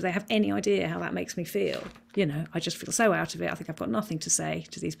Mustique. Do they have any idea how that makes me feel? I just feel so out of it. I think I've got nothing to say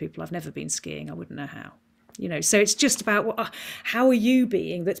to these people. I've never been skiing. I wouldn't know how. So it's just about how are you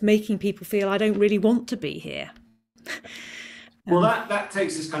being that's making people feel I don't really want to be here. Well, that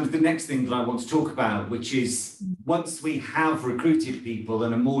takes us kind of the next thing that I want to talk about, which is once we have recruited people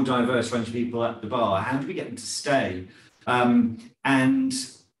and a more diverse range of people at the bar, how do we get them to stay? And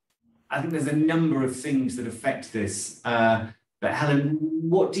I think there's a number of things that affect this. But Helen,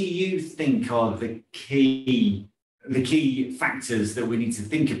 what do you think are the key factors that we need to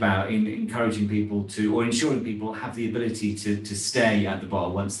think about in encouraging people to, or ensuring people have the ability to stay at the bar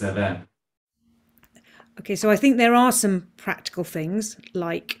once they're there? Okay, so I think there are some practical things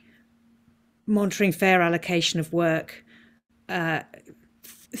like monitoring fair allocation of work,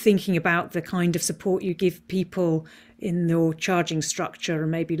 thinking about the kind of support you give people in your charging structure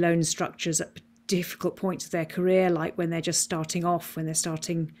and maybe loan structures at difficult points of their career, like when they're just starting off, when they're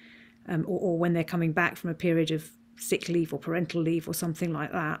starting or when they're coming back from a period of sick leave or parental leave or something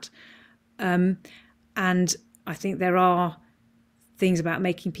like that. And I think there are things about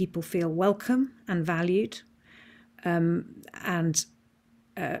making people feel welcome and valued. And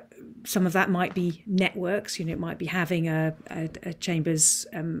some of that might be networks, it might be having a Chambers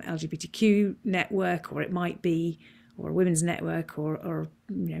LGBTQ network, or it might be or a women's network, or a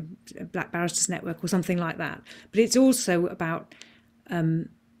Black Barristers network or something like that. But it's also about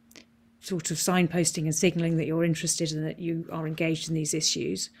sort of signposting and signalling that you're interested and that you are engaged in these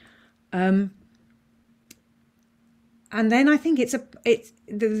issues. And then I think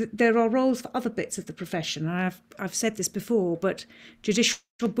there are roles for other bits of the profession. I've said this before, but judicial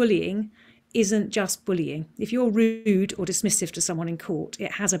bullying isn't just bullying. If you're rude or dismissive to someone in court,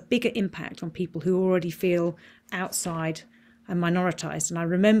 it has a bigger impact on people who already feel outside and minoritized. And I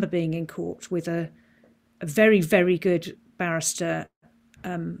remember being in court with a very, very good barrister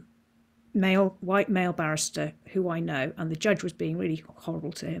white male barrister who I know, and the judge was being really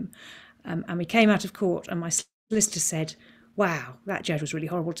horrible to him. And we came out of court and my solicitor said, wow, that judge was really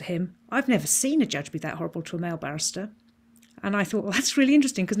horrible to him. I've never seen a judge be that horrible to a male barrister. And I thought, well, that's really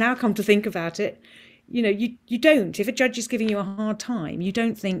interesting, because now I come to think about it, you know, you don't, if a judge is giving you a hard time, you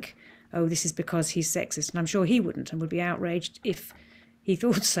don't think, oh, this is because he's sexist. And I'm sure he wouldn't and would be outraged if he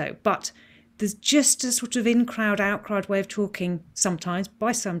thought so. But there's just a sort of in-crowd, out-crowd way of talking sometimes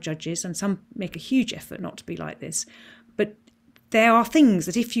by some judges, and some make a huge effort not to be like this. But there are things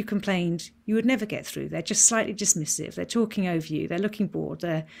that if you complained, you would never get through. They're just slightly dismissive. They're talking over you. They're looking bored.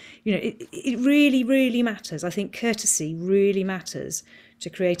 They're, you know, it really, really matters. I think courtesy really matters to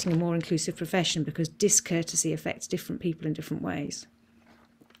creating a more inclusive profession, because discourtesy affects different people in different ways.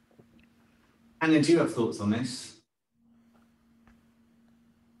 Anna, do you have thoughts on this?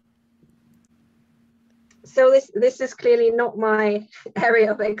 So this is clearly not my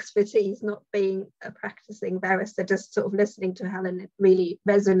area of expertise, not being a practicing barrister. Just sort of listening to Helen, it really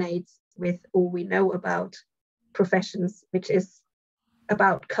resonates with all we know about professions, which is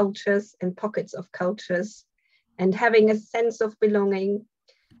about cultures and pockets of cultures and having a sense of belonging.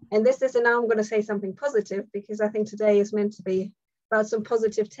 And this is, and now I'm going to say something positive, because I think today is meant to be about some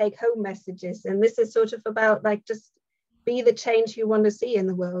positive take-home messages. And this is sort of about, like, just be the change you want to see in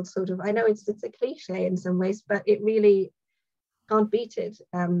the world, sort of. I know it's a cliche in some ways, but it really can't beat it,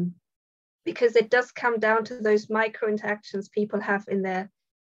 because it does come down to those micro interactions people have in their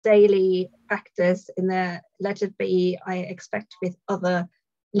daily practice, in their, let it be, I expect, with other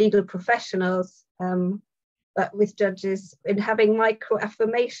legal professionals, but with judges, in having micro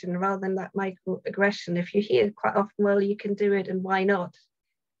affirmation rather than that micro aggression. If you hear quite often, well, you can do it and why not?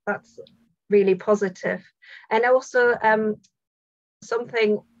 That's really positive. And also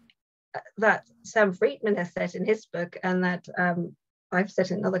something that Sam Friedman has said in his book, and that I've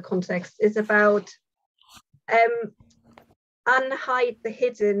said in other contexts, is about unhide the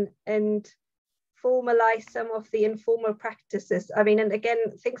hidden and formalize some of the informal practices. I mean, and again,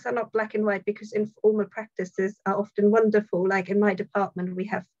 things are not black and white, because informal practices are often wonderful. Like in my department, we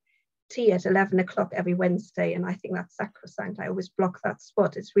have tea at 11 o'clock every Wednesday, and I think that's sacrosanct. I always block that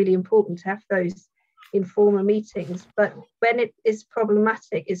spot. It's really important to have those informal meetings. But when it is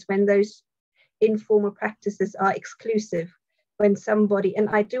problematic is when those informal practices are exclusive, when somebody, and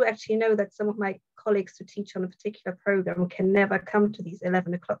I do actually know that some of my colleagues who teach on a particular program can never come to these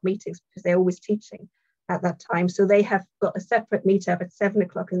 11 o'clock meetings because they're always teaching at that time. So they have got a separate meetup at 7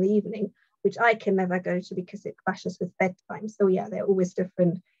 o'clock in the evening, which I can never go to because it clashes with bedtime. So yeah, they're always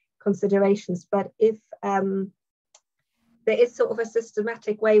different considerations. But if there is sort of a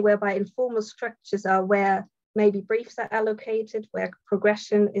systematic way whereby informal structures are where maybe briefs are allocated, where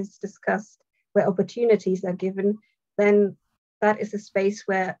progression is discussed, where opportunities are given, then that is a space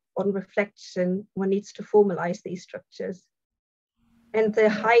where, on reflection, one needs to formalize these structures. And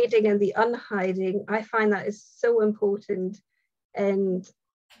the hiding and the unhiding, I find that is so important. And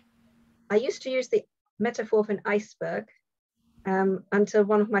I used to use the metaphor of an iceberg until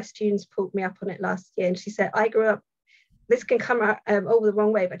one of my students pulled me up on it last year. And she said, I grew up, this can come out, over the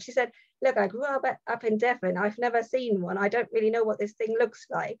wrong way, but she said, look, I grew up in Devon. I've never seen one. I don't really know what this thing looks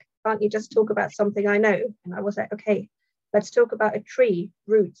like. Can't you just talk about something I know? And I was like, okay, let's talk about a tree,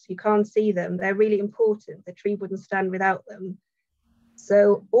 roots. You can't see them. They're really important. The tree wouldn't stand without them.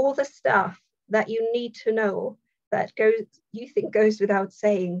 So all the stuff that you need to know that you think goes without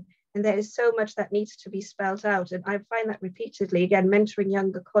saying, and there is so much that needs to be spelled out. And I find that repeatedly, again, mentoring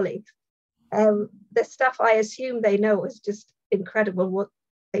younger colleagues. The stuff I assume they know is just incredible what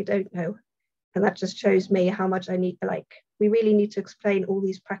they don't know. And that just shows me how much I need, we really need to explain all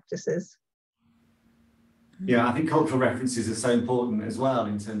these practices. Yeah, I think cultural references are so important as well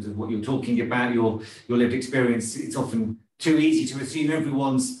in terms of what you're talking about, your lived experience. It's often too easy to assume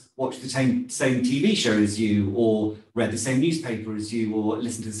everyone's watched the same TV show as you, or read the same newspaper as you, or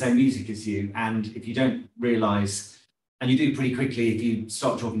listened to the same music as you. And if you don't realise, and you do pretty quickly if you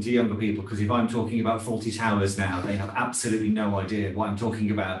start talking to younger people, because if I'm talking about Fawlty Towers now, they have absolutely no idea what I'm talking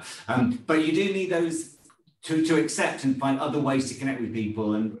about. But you do need those to accept and find other ways to connect with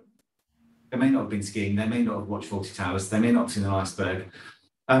people. And they may not have been skiing, they may not have watched Fawlty Towers, they may not have seen an iceberg.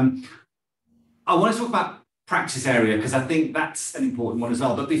 I want to talk about practice area, because I think that's an important one as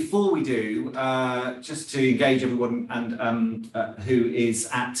well. But before we do, just to engage everyone and who is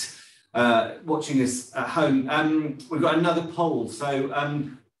watching us at home, we've got another poll. So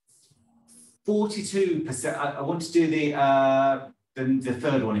 42%, I want to do the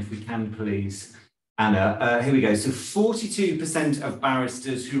third one if we can, please. Anna, here we go. So 42% of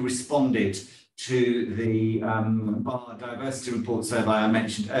barristers who responded to the bar diversity report survey I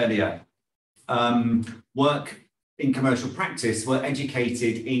mentioned earlier work in commercial practice were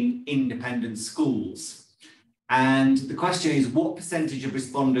educated in independent schools. And the question is, what percentage of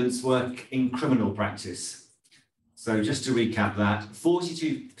respondents work in criminal practice? So just to recap that,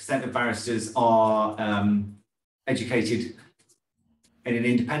 42% of barristers are educated in an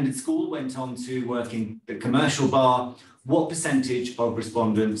independent school, went on to work in the commercial bar. What percentage of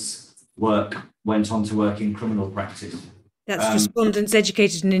respondents went on to work in criminal practice? That's respondents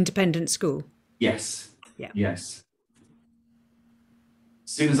educated in an independent school? Yes. Yeah. Yes.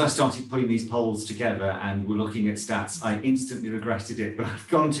 As soon as I started putting these polls together and we're looking at stats, I instantly regretted it, but I've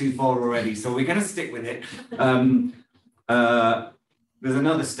gone too far already, so we're going to stick with it. There's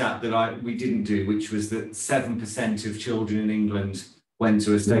another stat that we didn't do, which was that 7% of children in England went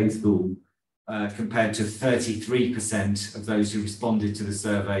to a state school, compared to 33% of those who responded to the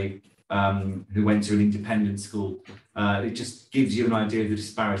survey who went to an independent school. It just gives you an idea of the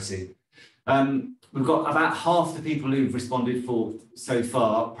disparity. We've got about half the people who've responded so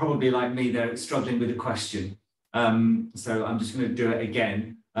far, probably like me, they're struggling with a question. So I'm just going to do it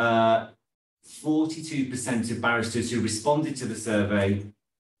again. 42% of barristers who responded to the survey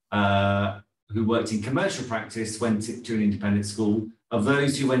who worked in commercial practice went to an independent school. Of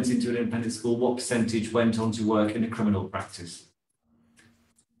those who went into an independent school, what percentage went on to work in a criminal practice?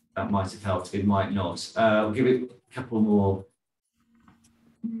 That might have helped, it might not. I'll give it a couple more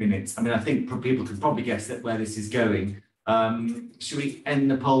minutes. I mean, I think people can probably guess where this is going. Should we end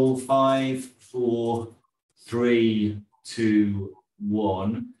the poll? 5, 4, 3, 2,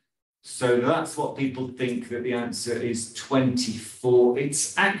 1. So that's what people think that the answer is 24.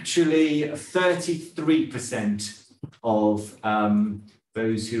 It's actually 33% of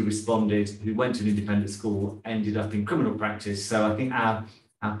those who responded, who went to an independent school, ended up in criminal practice. So I think our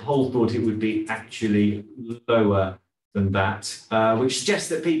poll thought it would be actually lower than that, which suggests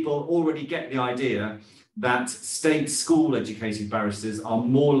that people already get the idea that state school educated barristers are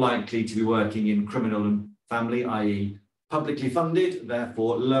more likely to be working in criminal and family, i.e. publicly funded,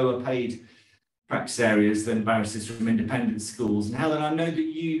 therefore lower paid practice areas than barristers from independent schools. And Helen, I know that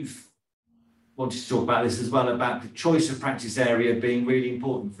you've wanted to talk about this as well, about the choice of practice area being really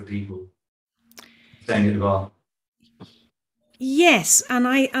important for people staying at the bar. Yes, and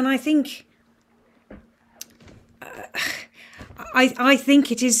I think I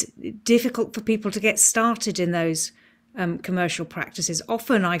think it is difficult for people to get started in those commercial practices.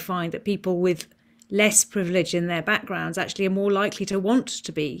 Often I find that people with less privilege in their backgrounds actually are more likely to want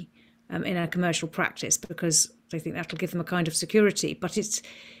to be in a commercial practice because they think that'll give them a kind of security. But it's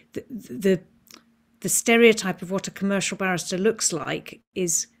the stereotype of what a commercial barrister looks like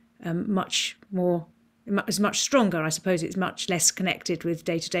is much stronger. I suppose it's much less connected with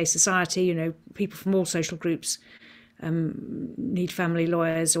day-to-day society. You know, people from all social groups need family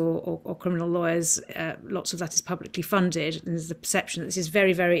lawyers or criminal lawyers. Lots of that is publicly funded, and there's the perception that this is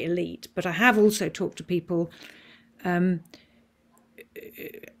very, very elite. But I have also talked to people. I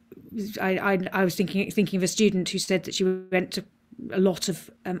was thinking of a student who said that she went to a lot of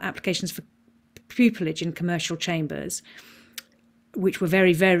applications for pupillage in commercial chambers, which were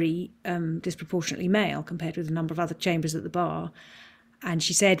very, very disproportionately male compared with a number of other chambers at the bar. And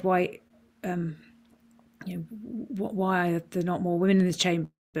she said, why are there not more women in the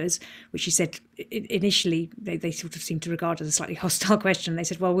chambers? Which she said initially they sort of seemed to regard as a slightly hostile question. They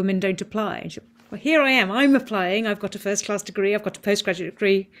said, well, women don't apply. And she said, well, here I am, I'm applying. I've got a first-class degree, I've got a postgraduate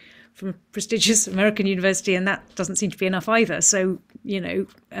degree from a prestigious American university, and that doesn't seem to be enough either. So,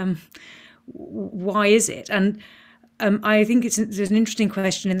 why is it? And I think there's an interesting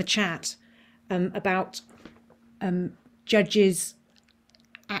question in the chat about judges'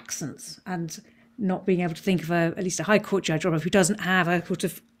 accents and not being able to think of at least a High Court judge who doesn't have a sort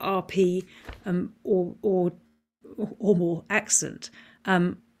of RP or more accent.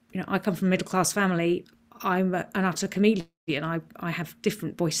 I come from a middle class family. I'm an utter chameleon. I have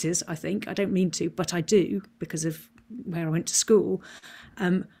different voices. I think I don't mean to, but I do because of where I went to school.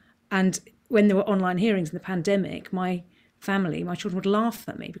 And when there were online hearings in the pandemic, my children would laugh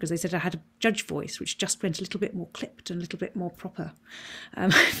at me because they said I had a judge voice, which just went a little bit more clipped and a little bit more proper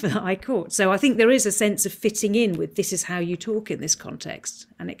for the High Court. So I think there is a sense of fitting in with this is how you talk in this context,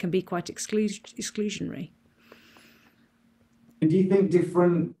 and it can be quite exclusionary. And do you think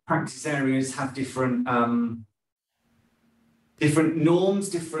different practice areas have different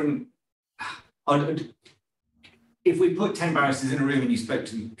norms, if we put 10 barristers in a room and you spoke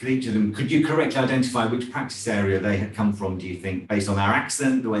to each of them, could you correctly identify which practice area they had come from, do you think, based on their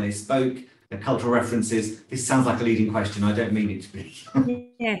accent, the way they spoke, their cultural references? This sounds like a leading question. I don't mean it to be.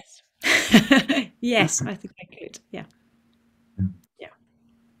 Yes. Yes, I think I could. Yeah.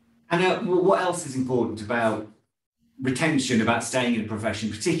 And what else is important about retention, about staying in a profession,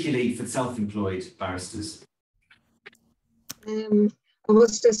 particularly for self-employed barristers? I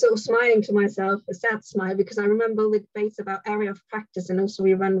was just sort of smiling to myself, a sad smile, because I remember the debates about area of practice, and also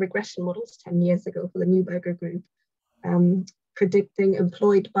we ran regression models 10 years ago for the Neuberger group, predicting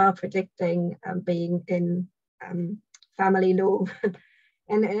employed bar, predicting being in family law.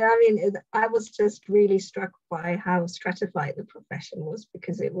 And I mean, I was just really struck by how stratified the profession was,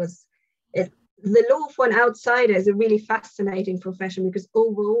 because the law for an outsider is a really fascinating profession, because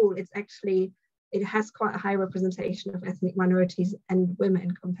overall it has quite a high representation of ethnic minorities and women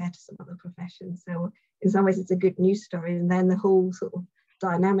compared to some other professions. So in some ways it's a good news story. And then the whole sort of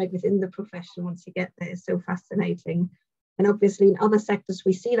dynamic within the profession once you get there is so fascinating. And obviously in other sectors,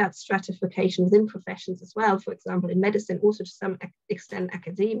 we see that stratification within professions as well. For example, in medicine, also to some extent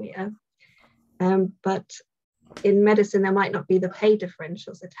academia. But in medicine, there might not be the pay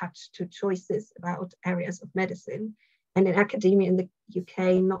differentials attached to choices about areas of medicine. And in academia in the UK,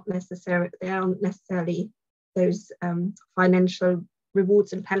 there aren't necessarily those financial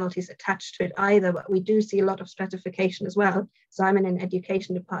rewards and penalties attached to it either, but we do see a lot of stratification as well. So I'm in an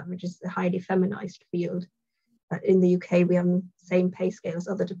education department, which is a highly feminized field. But in the UK, we have the same pay scale as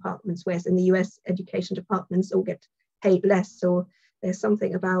other departments, whereas in the US, education departments all get paid less. So there's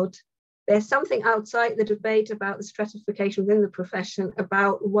something outside the debate about the stratification within the profession,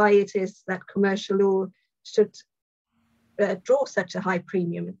 about why it is that commercial law should draw such a high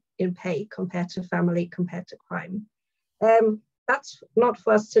premium in pay compared to family, compared to crime. That's not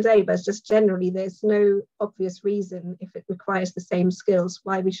for us today, but just generally, there's no obvious reason, if it requires the same skills,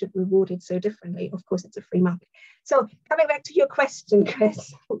 why we should reward it so differently. Of course, it's a free market. So coming back to your question,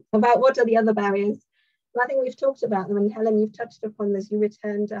 Chris, about what are the other barriers? Well, I think we've talked about them, and Helen, you've touched upon this. You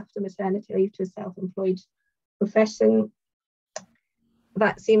returned after maternity leave to a self-employed profession.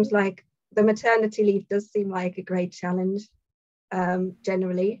 That seems like the maternity leave does seem like a great challenge,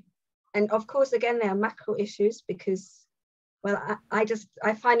 generally. And of course, again, there are macro issues because, well, I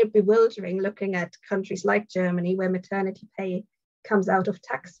find it bewildering looking at countries like Germany, where maternity pay comes out of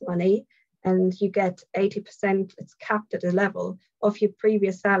tax money and you get 80%, it's capped at a level of your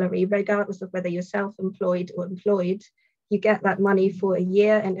previous salary, regardless of whether you're self-employed or employed. You get that money for a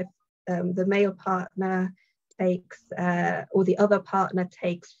year, and if the male partner takes, or the other partner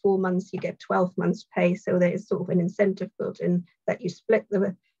takes 4 months, you get 12 months pay. So there is sort of an incentive built in that you split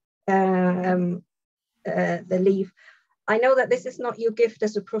the leave. I know that this is not your gift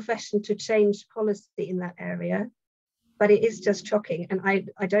as a profession to change policy in that area, but it is just shocking. And I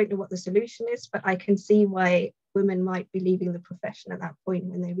don't know what the solution is, but I can see why women might be leaving the profession at that point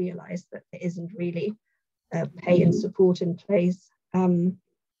when they realize that there isn't really pay and support in place. I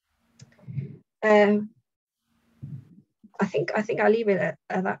think I'll leave it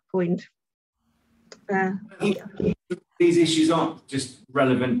at that point. These issues aren't just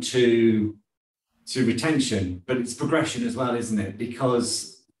relevant to retention, but it's progression as well, isn't it?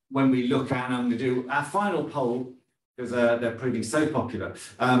 Because when we look at, and I'm going to do our final poll, because they're proving so popular,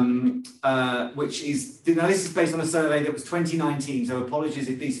 which is, now this is based on a survey that was 2019, so apologies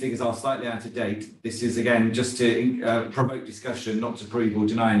if these figures are slightly out of date. This is, again, just to provoke discussion, not to prove or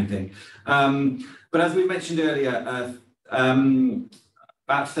deny anything. But as we mentioned earlier,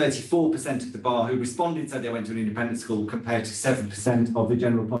 about 34% of the bar who responded said they went to an independent school, compared to 7% of the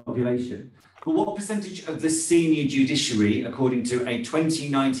general population. But what percentage of the senior judiciary, according to a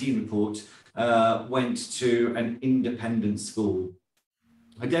 2019 report, went to an independent school?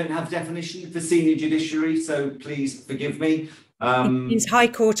 I don't have definition for senior judiciary, so please forgive me. It means High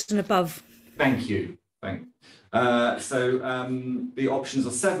Court and above. Thank you. So the options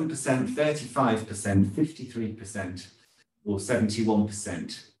are 7%, 35%, 53%, or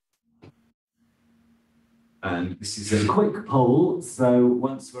 71%. And this is a quick poll, so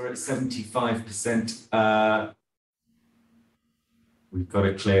once we're at 75%, we've got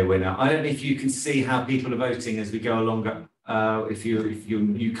a clear winner. I don't know if you can see how people are voting as we go along. If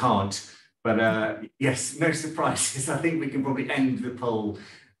you can't, but yes, no surprises. I think we can probably end the poll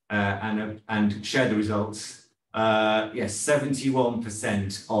and share the results. Yes,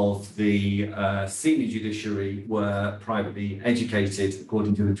 71% of the senior judiciary were privately educated,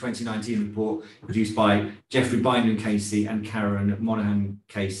 according to the 2019 report produced by Jeffrey Bynum KC and Karen Monaghan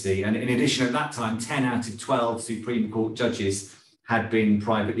KC. And in addition, at that time, 10 out of 12 Supreme Court judges had been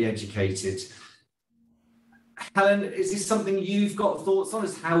privately educated. Helen, is this something you've got thoughts on,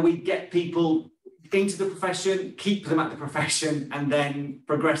 as how we get people into the profession, keep them at the profession, and then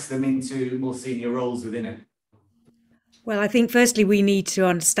progress them into more senior roles within it? Well, I think firstly we need to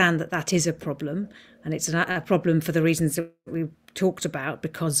understand that that is a problem, and it's a problem for the reasons that we talked about,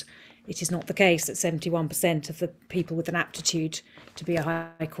 because it is not the case that 71% of the people with an aptitude to be a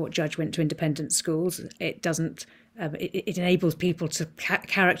High Court judge went to independent schools. It doesn't. It enables people to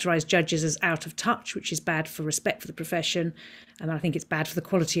characterise judges as out of touch, which is bad for respect for the profession, and I think it's bad for the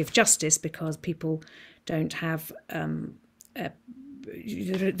quality of justice, because people don't have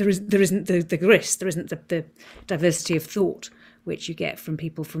there isn't the grist, there isn't the diversity of thought which you get from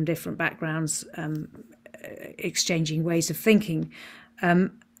people from different backgrounds exchanging ways of thinking.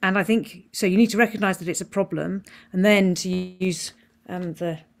 And I think so you need to recognise that it's a problem, and then to use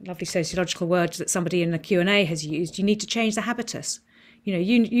the lovely sociological words that somebody in the Q&A has used, you need to change the habitus. You know,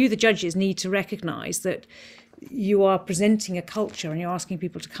 you the judges need to recognise that you are presenting a culture and you're asking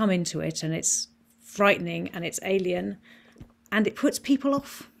people to come into it, and it's frightening and it's alien and it puts people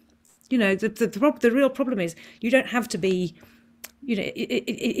off. You know, the real problem is you don't have to be, you know, it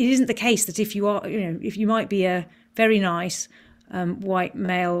isn't the case that if you are, you know, if you might be a very nice white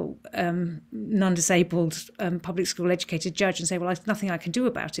male non-disabled public school educated judge and say, well, there's nothing I can do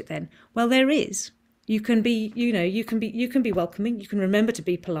about it then. Well, there is. You can be, you know, you can be welcoming, you can remember to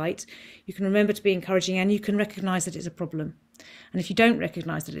be polite, you can remember to be encouraging, and you can recognise that it's a problem. And if you don't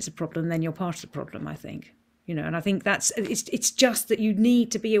recognise that it's a problem, then you're part of the problem, I think. You know, and I think it's just that you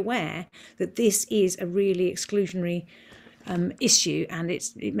need to be aware that this is a really exclusionary issue, and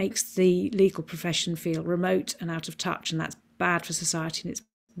it makes the legal profession feel remote and out of touch, and that's bad for society, and it's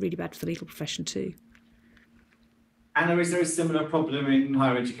really bad for the legal profession too. Anna, is there a similar problem in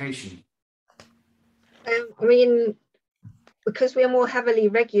higher education? I mean, because we are more heavily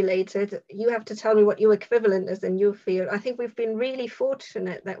regulated, you have to tell me what your equivalent is in your field. I think we've been really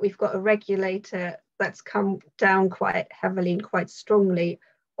fortunate that we've got a regulator that's come down quite heavily and quite strongly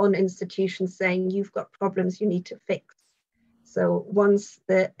on institutions saying you've got problems you need to fix. So once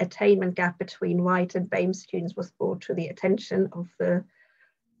the attainment gap between white and BAME students was brought to the attention of the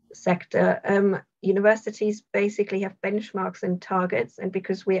sector, universities basically have benchmarks and targets, and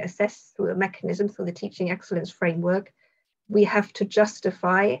because we're assessed through a mechanism, through the Teaching Excellence Framework, we have to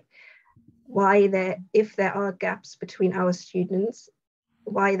justify why if there are gaps between our students,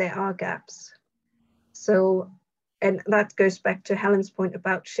 why there are gaps. So, and that goes back to Helen's point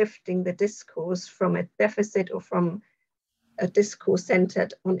about shifting the discourse from a deficit or from a discourse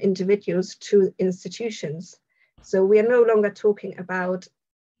centered on individuals to institutions. So we are no longer talking about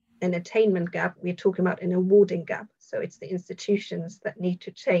an attainment gap, we're talking about an awarding gap. So it's the institutions that need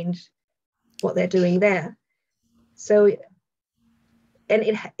to change what they're doing there. So, and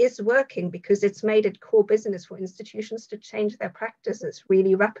it is working because it's made it core business for institutions to change their practices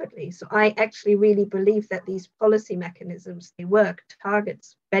really rapidly. So I actually really believe that these policy mechanisms, they work,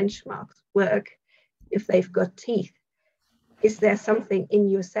 targets, benchmarks work if they've got teeth. Is there something in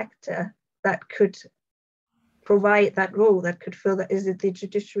your sector that could provide that role, that could fill that? Is it the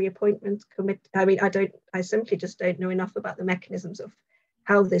judiciary appointment committee? I mean, I simply just don't know enough about the mechanisms of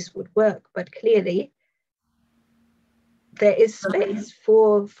how this would work, but clearly there is space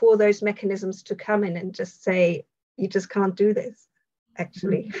for those mechanisms to come in and just say, you just can't do this.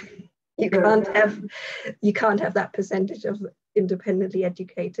 Actually, you can't have that percentage of independently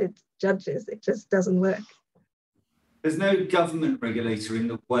educated judges. It just doesn't work. There's no government regulator in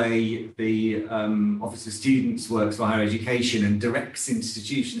the way the Office of Students works for higher education and directs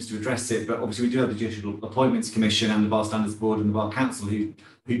institutions to address it, but obviously we do have the Judicial Appointments Commission and the Bar Standards Board and the Bar Council who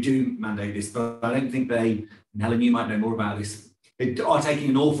do mandate this, but I don't think they, and Helen, you might know more about this, they are taking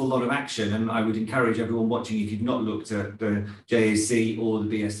an awful lot of action, and I would encourage everyone watching, if you've not looked at the JAC or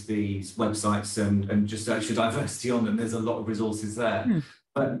the BSB's websites and just search for diversity on them, there's a lot of resources there.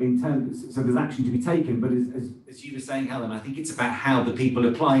 But in terms, so there's action to be taken, but as you were saying, Helen, I think it's about how the people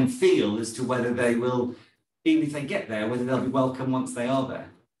applying feel as to whether they will, even if they get there, whether they'll be welcome once they are there.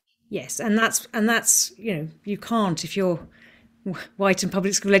 Yes, and that's you know, you can't, if you're white and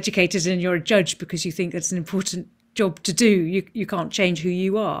public school educated and you're a judge because you think that's an important job to do, you can't change who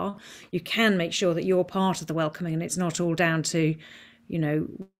you are. You can make sure that you're part of the welcoming, and it's not all down to, you know,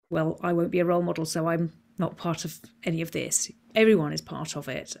 well, I won't be a role model, so I'm not part of any of this. Everyone is part of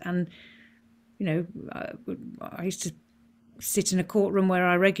it. And, you know, I used to sit in a courtroom where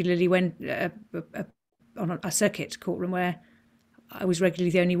I regularly went on a circuit courtroom where I was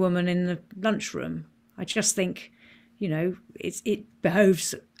regularly the only woman in the lunchroom. I just think, you know, it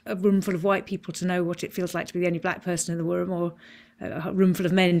behoves a room full of white people to know what it feels like to be the only black person in the room, or a room full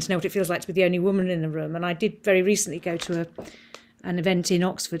of men to know what it feels like to be the only woman in the room. And I did very recently go to an event in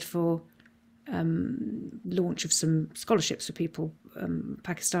Oxford for launch of some scholarships for people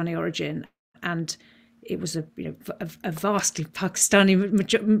Pakistani origin, and it was a vastly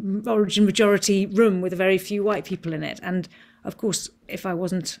Pakistani origin majority room with a very few white people in it. And of course, if I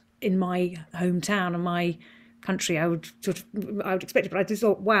wasn't in my hometown and my country, I would expect it. But I just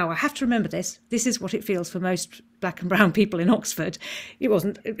thought, wow, I have to remember this. This is what it feels for most black and brown people in Oxford. It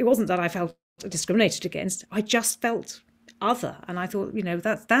wasn't that I felt discriminated against. I just felt other, and I thought,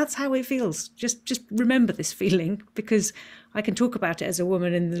 that's how it feels. Just remember this feeling, because I can talk about it as a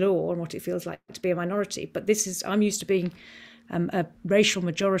woman in the law and what it feels like to be a minority, but I'm used to being a racial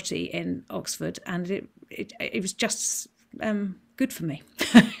majority in Oxford, and it was just good for me.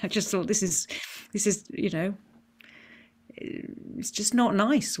 I just thought this is it's just not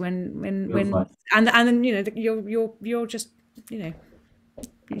nice when and then you're just you're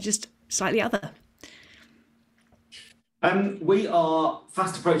just slightly other. We are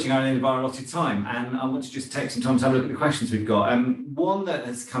fast approaching our end of our allotted time, and I want to just take some time to have a look at the questions we've got. One that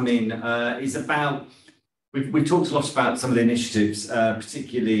has come in is about, we've talked a lot about some of the initiatives,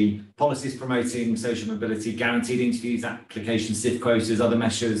 particularly policies promoting social mobility, guaranteed interviews, application SIF quotas, other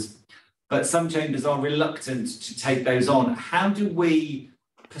measures, but some chambers are reluctant to take those on. How do we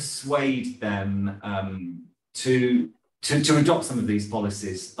persuade them to adopt some of these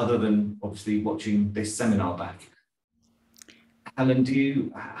policies, other than obviously watching this seminar back? Helen, do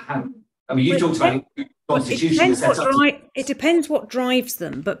you have, you talked about constitutional setup. It depends what drives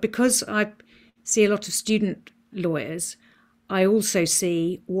them, but because I see a lot of student lawyers, I also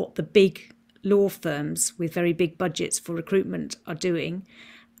see what the big law firms with very big budgets for recruitment are doing,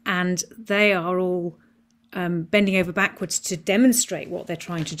 and they are all bending over backwards to demonstrate what they're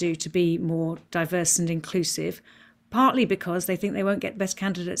trying to do to be more diverse and inclusive, partly because they think they won't get the best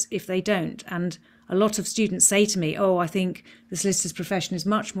candidates if they don't. And a lot of students say to me, I think the solicitor's profession is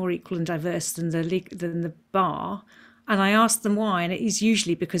much more equal and diverse than the bar. And I ask them why, and it is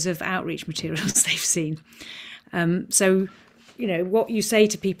usually because of outreach materials they've seen. So, what you say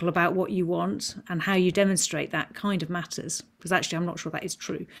to people about what you want and how you demonstrate that kind of matters. Because actually, I'm not sure that is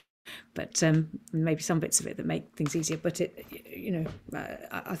true, but maybe some bits of it that make things easier. But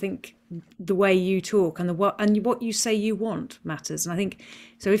I think the way you talk and what you say you want matters. And I think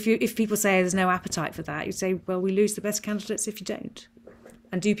so. If people say there's no appetite for that, you say, well, we lose the best candidates if you don't.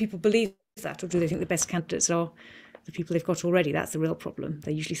 And do people believe that, or do they think the best candidates are the people they've got already? That's the real problem.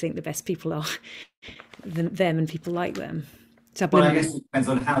 They usually think the best people are them and people like them. So well, I guess it depends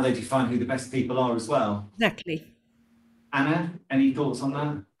on how they define who the best people are as well. Exactly. Anna, any thoughts on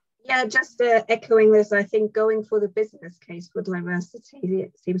that? Yeah, just echoing this, I think going for the business case for diversity,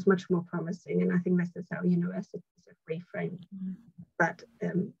 it seems much more promising. And I think this is how universities have reframed that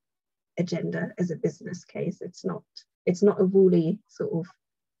agenda as a business case. It's not a woolly sort of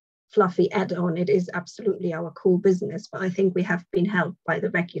fluffy add-on. It is absolutely our core business, but I think we have been helped by the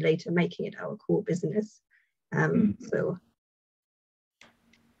regulator making it our core business.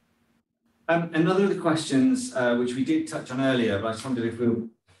 Another of the questions, which we did touch on earlier, but I just wondered if we were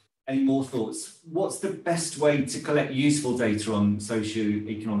any more thoughts. What's the best way to collect useful data on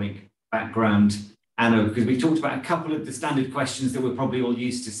socio-economic background, Anna? Because we talked about a couple of the standard questions that we're probably all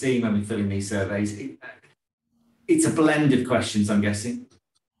used to seeing when we fill in these surveys. It's a blend of questions, I'm guessing.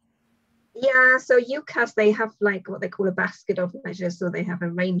 Yeah, so UCAS, they have like what they call a basket of measures, so they have a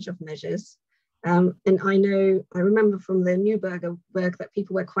range of measures. And I remember from the Neuberger work that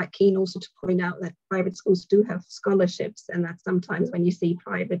people were quite keen also to point out that private schools do have scholarships, and that sometimes when you see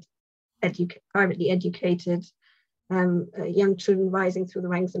privately educated young children rising through the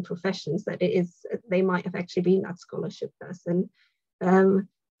ranks and professions, that they might have actually been that scholarship person.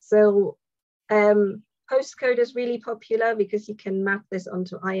 Postcode is really popular because you can map this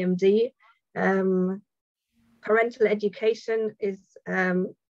onto IMD. Parental education is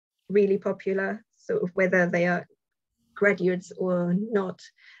really popular, sort of whether they are graduates or not.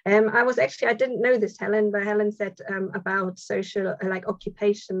 I didn't know this, Helen, but Helen said about social, like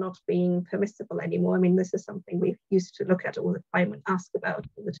occupation not being permissible anymore. I mean, this is something we used to look at all the time and ask about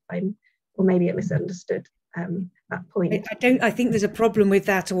all the time, or maybe I misunderstood that point. I think there's a problem with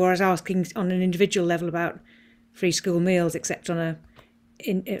that, or I was asking on an individual level about free school meals, except on an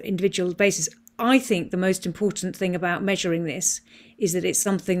individual basis. I think the most important thing about measuring this is that it's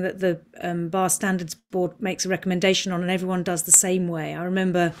something that the Bar Standards Board makes a recommendation on, and everyone does the same way. I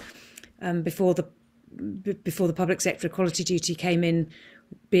remember before the public sector equality duty came in,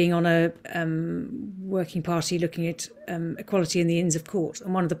 being on a working party looking at equality in the Inns of Court.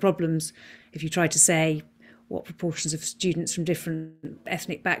 And one of the problems, if you try to say what proportions of students from different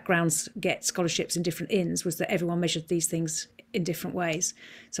ethnic backgrounds get scholarships in different inns, was that everyone measured these things in different ways.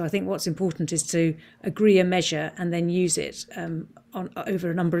 So I think what's important is to agree a measure and then use it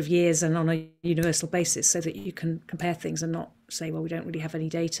over a number of years and on a universal basis, so that you can compare things and not say, well, we don't really have any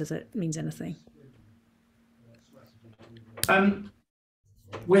data that means anything.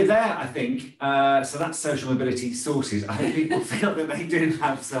 We're there, I think. So that's social mobility sorted. I hope people feel that they do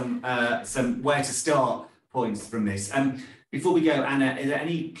have some where to start points from this. Before we go, Anna, is there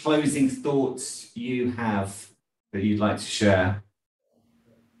any closing thoughts you have that you'd like to share?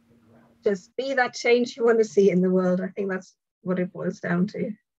 Just be that change you want to see in the world. I think that's what it boils down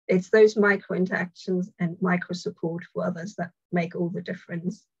to. It's those micro interactions and micro support for others that make all the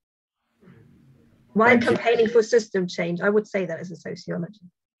difference. While campaigning for system change, I would say that as a sociologist.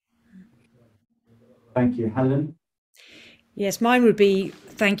 Thank you. Helen? Yes, mine would be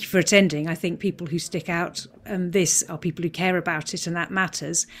thank you for attending. I think people who stick out this are people who care about it, and that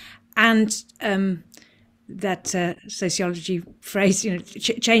matters. And that sociology phrase,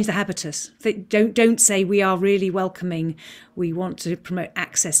 change the habitus. Don't say we are really welcoming, we want to promote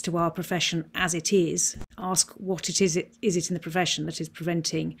access to our profession as it is. Ask what it is it in the profession that is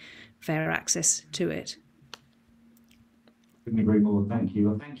preventing fair access to it. Couldn't agree more. Thank you.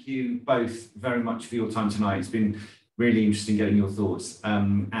 Well, thank you both very much for your time tonight. It's been really interesting getting your thoughts.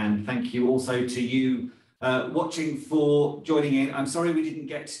 And thank you also to you watching for joining in. I'm sorry we didn't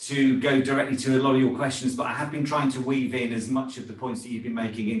get to go directly to a lot of your questions, but I have been trying to weave in as much of the points that you've been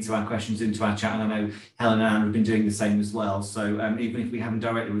making into our questions, into our chat, and I know Helen and Anna have been doing the same as well. So even if we haven't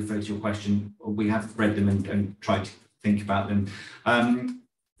directly referred to your question, we have read them and tried to think about them.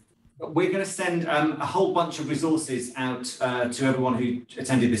 We're going to send a whole bunch of resources out to everyone who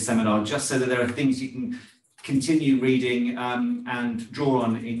attended this seminar, just so that there are things you can continue reading and draw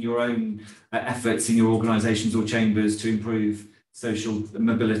on in your own efforts in your organisations or chambers to improve social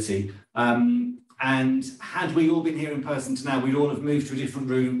mobility. And had we all been here in person to now, we'd all have moved to a different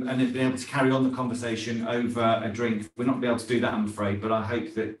room and have been able to carry on the conversation over a drink. We're not going to be able to do that, I'm afraid, but I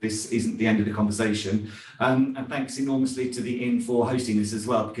hope that this isn't the end of the conversation. And thanks enormously to the Inn for hosting this as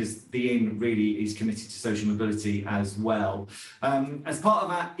well, because the Inn really is committed to social mobility as well. As part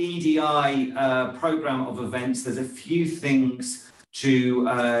of our EDI programme of events, there's a few things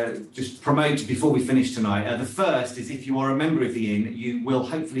to just promote before we finish tonight. The first is, if you are a member of the Inn, you will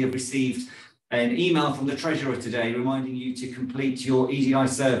hopefully have received an email from the Treasurer today reminding you to complete your EDI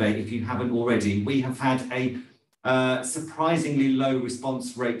survey if you haven't already. We have had a surprisingly low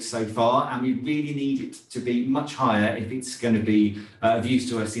response rate so far, and we really need it to be much higher if it's going to be of use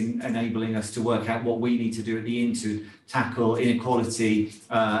to us in enabling us to work out what we need to do at the Inn to tackle inequality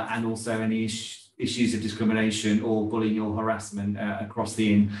and also any issues of discrimination or bullying or harassment across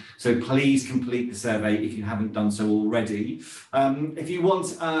the Inn. So please complete the survey if you haven't done so already. If you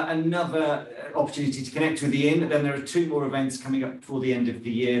want another opportunity to connect with the Inn, then there are two more events coming up before the end of the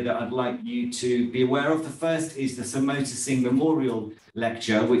year that I'd like you to be aware of. The first is the Sir Motor Singh Memorial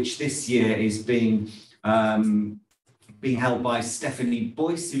Lecture, which this year is being held by Stephanie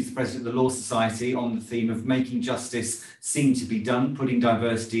Boyce, who's the president of the Law Society, on the theme of making justice seem to be done, putting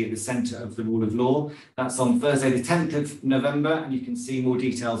diversity at the centre of the rule of law. That's on Thursday, the 10th of November, and you can see more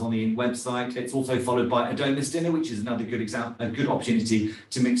details on the Inn website. It's also followed by a donors dinner, which is another good opportunity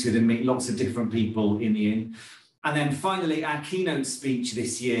to mix with and meet lots of different people in the Inn. And then finally, our keynote speech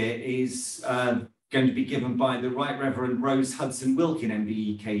this year is going to be given by the Right Reverend Rose Hudson Wilkin,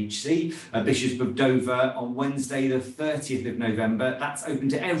 MBE KHC, Bishop of Dover, on Wednesday, the 30th of November. That's open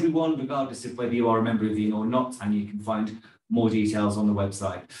to everyone, regardless of whether you are a member of the Inn or not, and you can find more details on the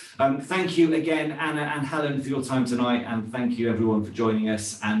website. Thank you again, Anna and Helen, for your time tonight, and thank you everyone for joining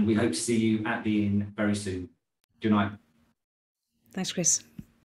us, and we hope to see you at the Inn very soon. Good night. Thanks, Chris.